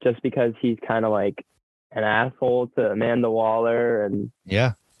 Just because he's kind of like an asshole to Amanda Waller. And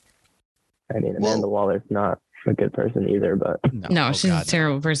yeah. I mean, Amanda Waller's not a good person either, but no, she's a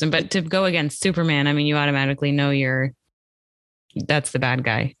terrible person. But to go against Superman, I mean, you automatically know that's the bad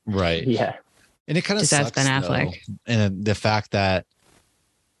guy. Right. Yeah. And it kind of sucks, Ben Affleck. And the fact that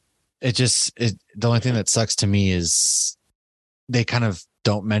the only thing that sucks to me is they kind of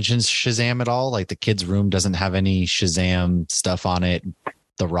don't mention Shazam at all. Like the kid's room doesn't have any Shazam stuff on it.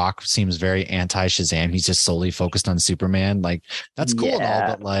 The Rock seems very anti-Shazam. He's just solely focused on Superman. Like that's cool and all,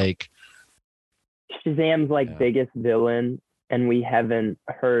 but like Shazam's like biggest villain, and we haven't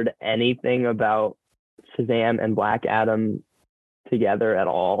heard anything about Shazam and Black Adam together at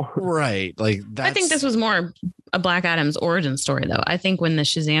all. Right. Like I think this was more a Black Adam's origin story, though. I think when the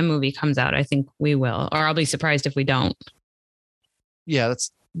Shazam movie comes out, I think we will, or I'll be surprised if we don't. Yeah,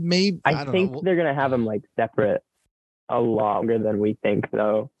 that's maybe. I think they're gonna have them like separate a lot longer than we think,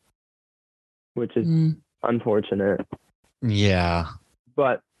 though, which is unfortunate. Yeah,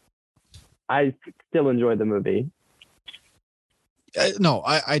 but I still enjoyed the movie. No,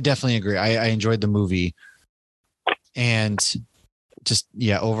 I definitely agree. I enjoyed the movie, and just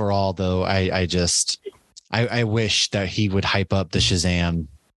overall though, I wish that he would hype up the Shazam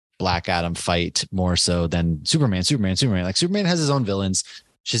Black Adam fight more so than Superman. Like Superman has his own villains.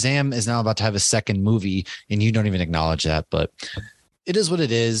 Shazam is now about to have a second movie, and you don't even acknowledge that. But it is what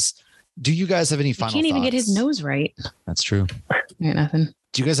it is. Do you guys have any final thoughts? He can't even get his nose right. That's true. Ain't nothing.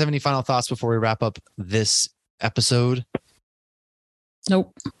 Do you guys have any final thoughts before we wrap up this episode?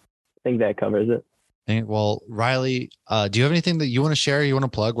 Nope. I think that covers it. Well, Riley, do you have anything that you want to share? You want to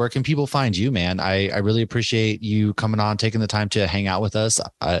plug? Where can people find you, man? I really appreciate you coming on, taking the time to hang out with us.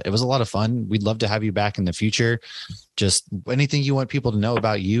 It was a lot of fun. We'd love to have you back in the future. Just anything you want people to know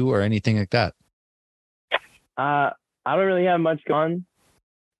about you or anything like that. I don't really have much going.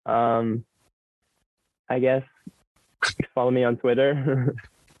 I guess follow me on Twitter.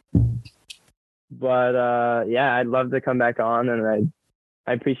 But I'd love to come back on, and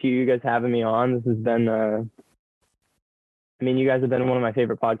I appreciate you guys having me on. This has been, you guys have been one of my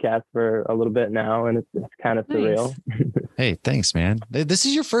favorite podcasts for a little bit now, and it's kind of surreal. Hey, thanks, man. This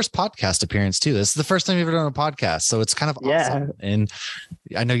is your first podcast appearance too. This is the first time you've ever done a podcast, so it's kind of awesome. And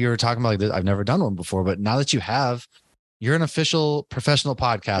I know you were talking about like this. I've never done one before, but now that you have, you're an official professional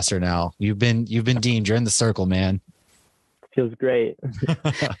podcaster now. You've been deemed. You're in the circle, man. Feels great.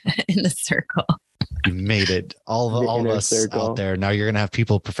 In the circle. You made it. All of us circle out there. Now you're going to have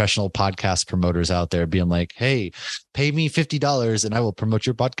professional podcast promoters out there being like, hey, pay me $50 and I will promote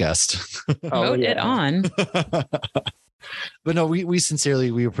your podcast. Promote it on. But no, we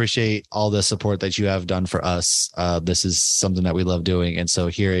sincerely appreciate all the support that you have done for us. This is something that we love doing. And so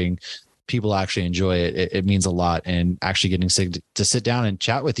hearing people actually enjoy it means a lot. And actually getting to sit down and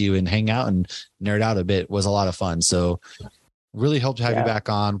chat with you and hang out and nerd out a bit was a lot of fun. So really hope to have you back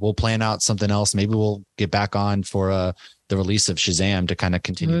on. We'll plan out something else. Maybe we'll get back on for the release of Shazam to kind of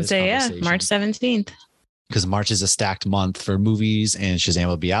continue this conversation. Yeah, March 17th. Because March is a stacked month for movies and Shazam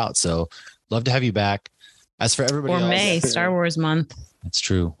will be out. So love to have you back. As for everybody else. Or May, Star Wars month. That's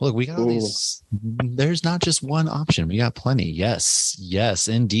true. Look, we got all these. There's not just one option. We got plenty. Yes,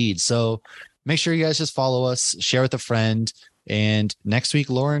 indeed. So make sure you guys just follow us, share with a friend. And next week,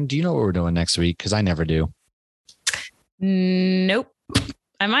 Lauren, do you know what we're doing next week? Because I never do. Nope.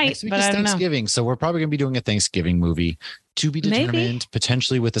 I might, next week but is I don't Thanksgiving, know. So we're probably going to be doing a Thanksgiving movie to be determined,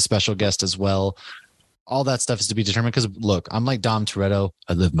 potentially with a special guest as well. All that stuff is to be determined because, look, I'm like Dom Toretto.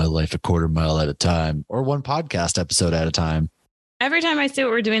 I live my life a quarter mile at a time or one podcast episode at a time. Every time I say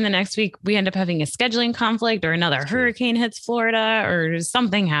what we're doing the next week, we end up having a scheduling conflict or another hurricane hits Florida or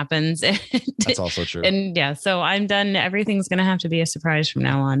something happens. That's also true. And so I'm done. Everything's going to have to be a surprise from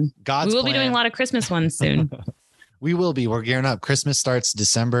now on. We will be doing a lot of Christmas ones soon. We will be. We're gearing up. Christmas starts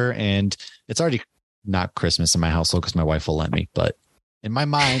December, and it's already not Christmas in my household because my wife will let me. But in my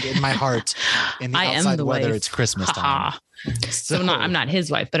mind, in my heart, in the outside weather, it's Christmas time. So I'm not his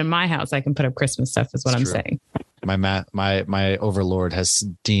wife, but in my house, I can put up Christmas stuff. Is what I'm saying. My overlord has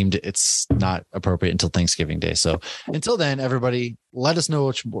deemed it's not appropriate until Thanksgiving Day. So until then, everybody, let us know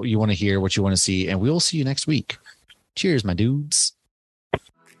what you want to hear, what you want to see, and we will see you next week. Cheers, my dudes.